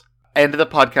Place, end the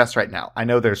podcast right now. I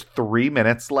know there's 3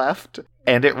 minutes left.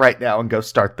 End it right now and go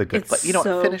start The Good Place. You don't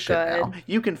so finish good. it now.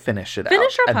 You can finish it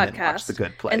Finish out our and then watch podcast The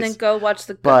Good Place. and then go watch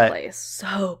The Good Place.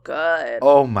 So good.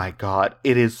 Oh my god,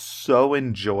 it is so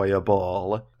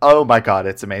enjoyable. Oh my god,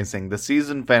 it's amazing. The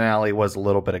season finale was a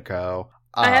little bit ago.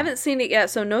 I haven't seen it yet,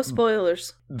 so no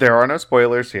spoilers. There are no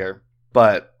spoilers here,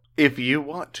 but if you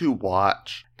want to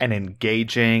watch an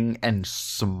engaging and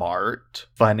smart,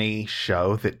 funny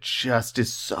show that just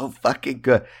is so fucking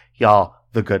good, y'all,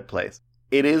 The Good Place.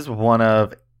 It is one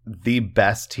of the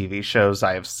best TV shows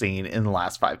I have seen in the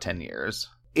last 5-10 years.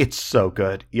 It's so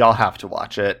good. Y'all have to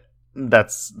watch it.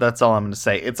 That's all I'm going to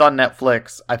say. It's on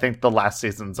Netflix. I think the last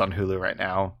season's on Hulu right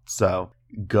now. So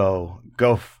go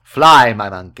fly, my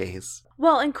monkeys.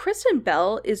 Well, and Kristen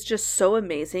Bell is just so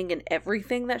amazing in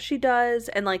everything that she does.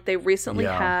 And, like, they recently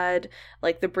had,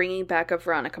 like, the bringing back of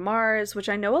Veronica Mars, which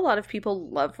I know a lot of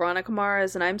people love Veronica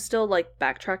Mars, and I'm still, like,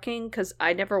 backtracking because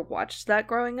I never watched that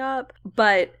growing up.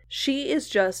 But she is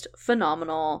just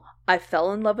phenomenal. I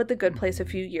fell in love with The Good Place a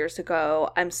few years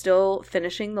ago. I'm still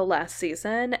finishing the last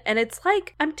season, and it's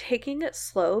like I'm taking it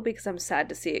slow because I'm sad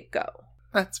to see it go.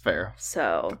 That's fair.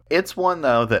 So it's one,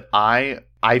 though, that I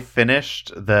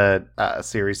finished the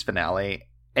series finale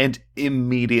and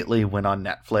immediately went on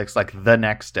Netflix like the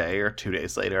next day or 2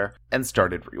 days later and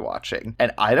started rewatching.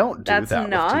 And I don't do that's that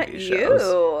not with TV shows.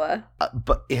 You.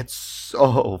 But it's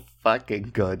so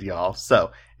fucking good, y'all.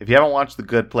 So if you haven't watched The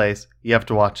Good Place, you have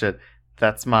to watch it.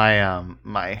 That's my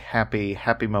my happy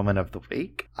moment of the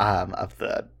week, of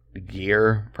the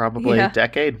year, probably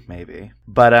decade, maybe.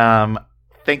 But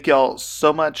thank y'all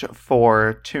so much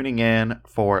for tuning in,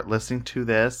 for listening to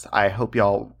this. I hope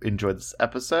y'all enjoyed this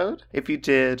episode. If you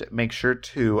did, make sure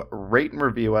to rate and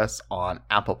review us on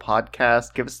Apple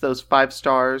Podcasts. Give us those 5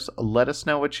 stars. Let us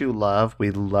know what you love.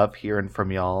 We love hearing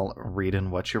from y'all,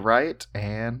 reading what you write,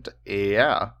 and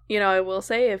yeah. You know, I will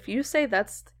say, if you say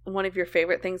that's one of your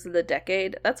favorite things of the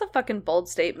decade, that's a fucking bold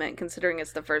statement considering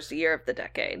it's the first year of the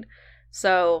decade.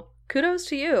 So kudos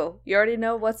to you. You already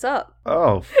know what's up.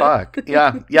 Oh, fuck.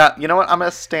 Yeah. You know what? I'm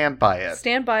going to stand by it.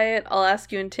 Stand by it. I'll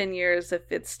ask you in 10 years if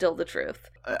it's still the truth.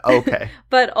 Okay.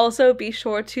 But also be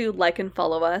sure to like and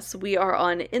follow us. We are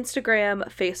on Instagram,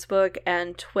 Facebook,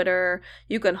 and Twitter.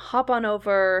 You can hop on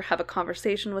over, have a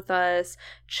conversation with us,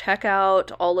 check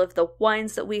out all of the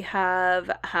wines that we have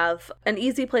an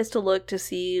easy place to look to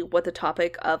see what the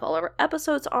topic of all of our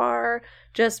episodes are.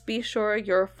 Just be sure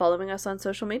you're following us on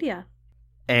social media.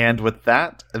 And with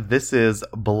that, this is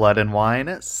Blood and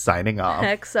Wine signing off.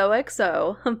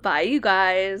 XOXO. Bye, you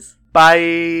guys. Bye.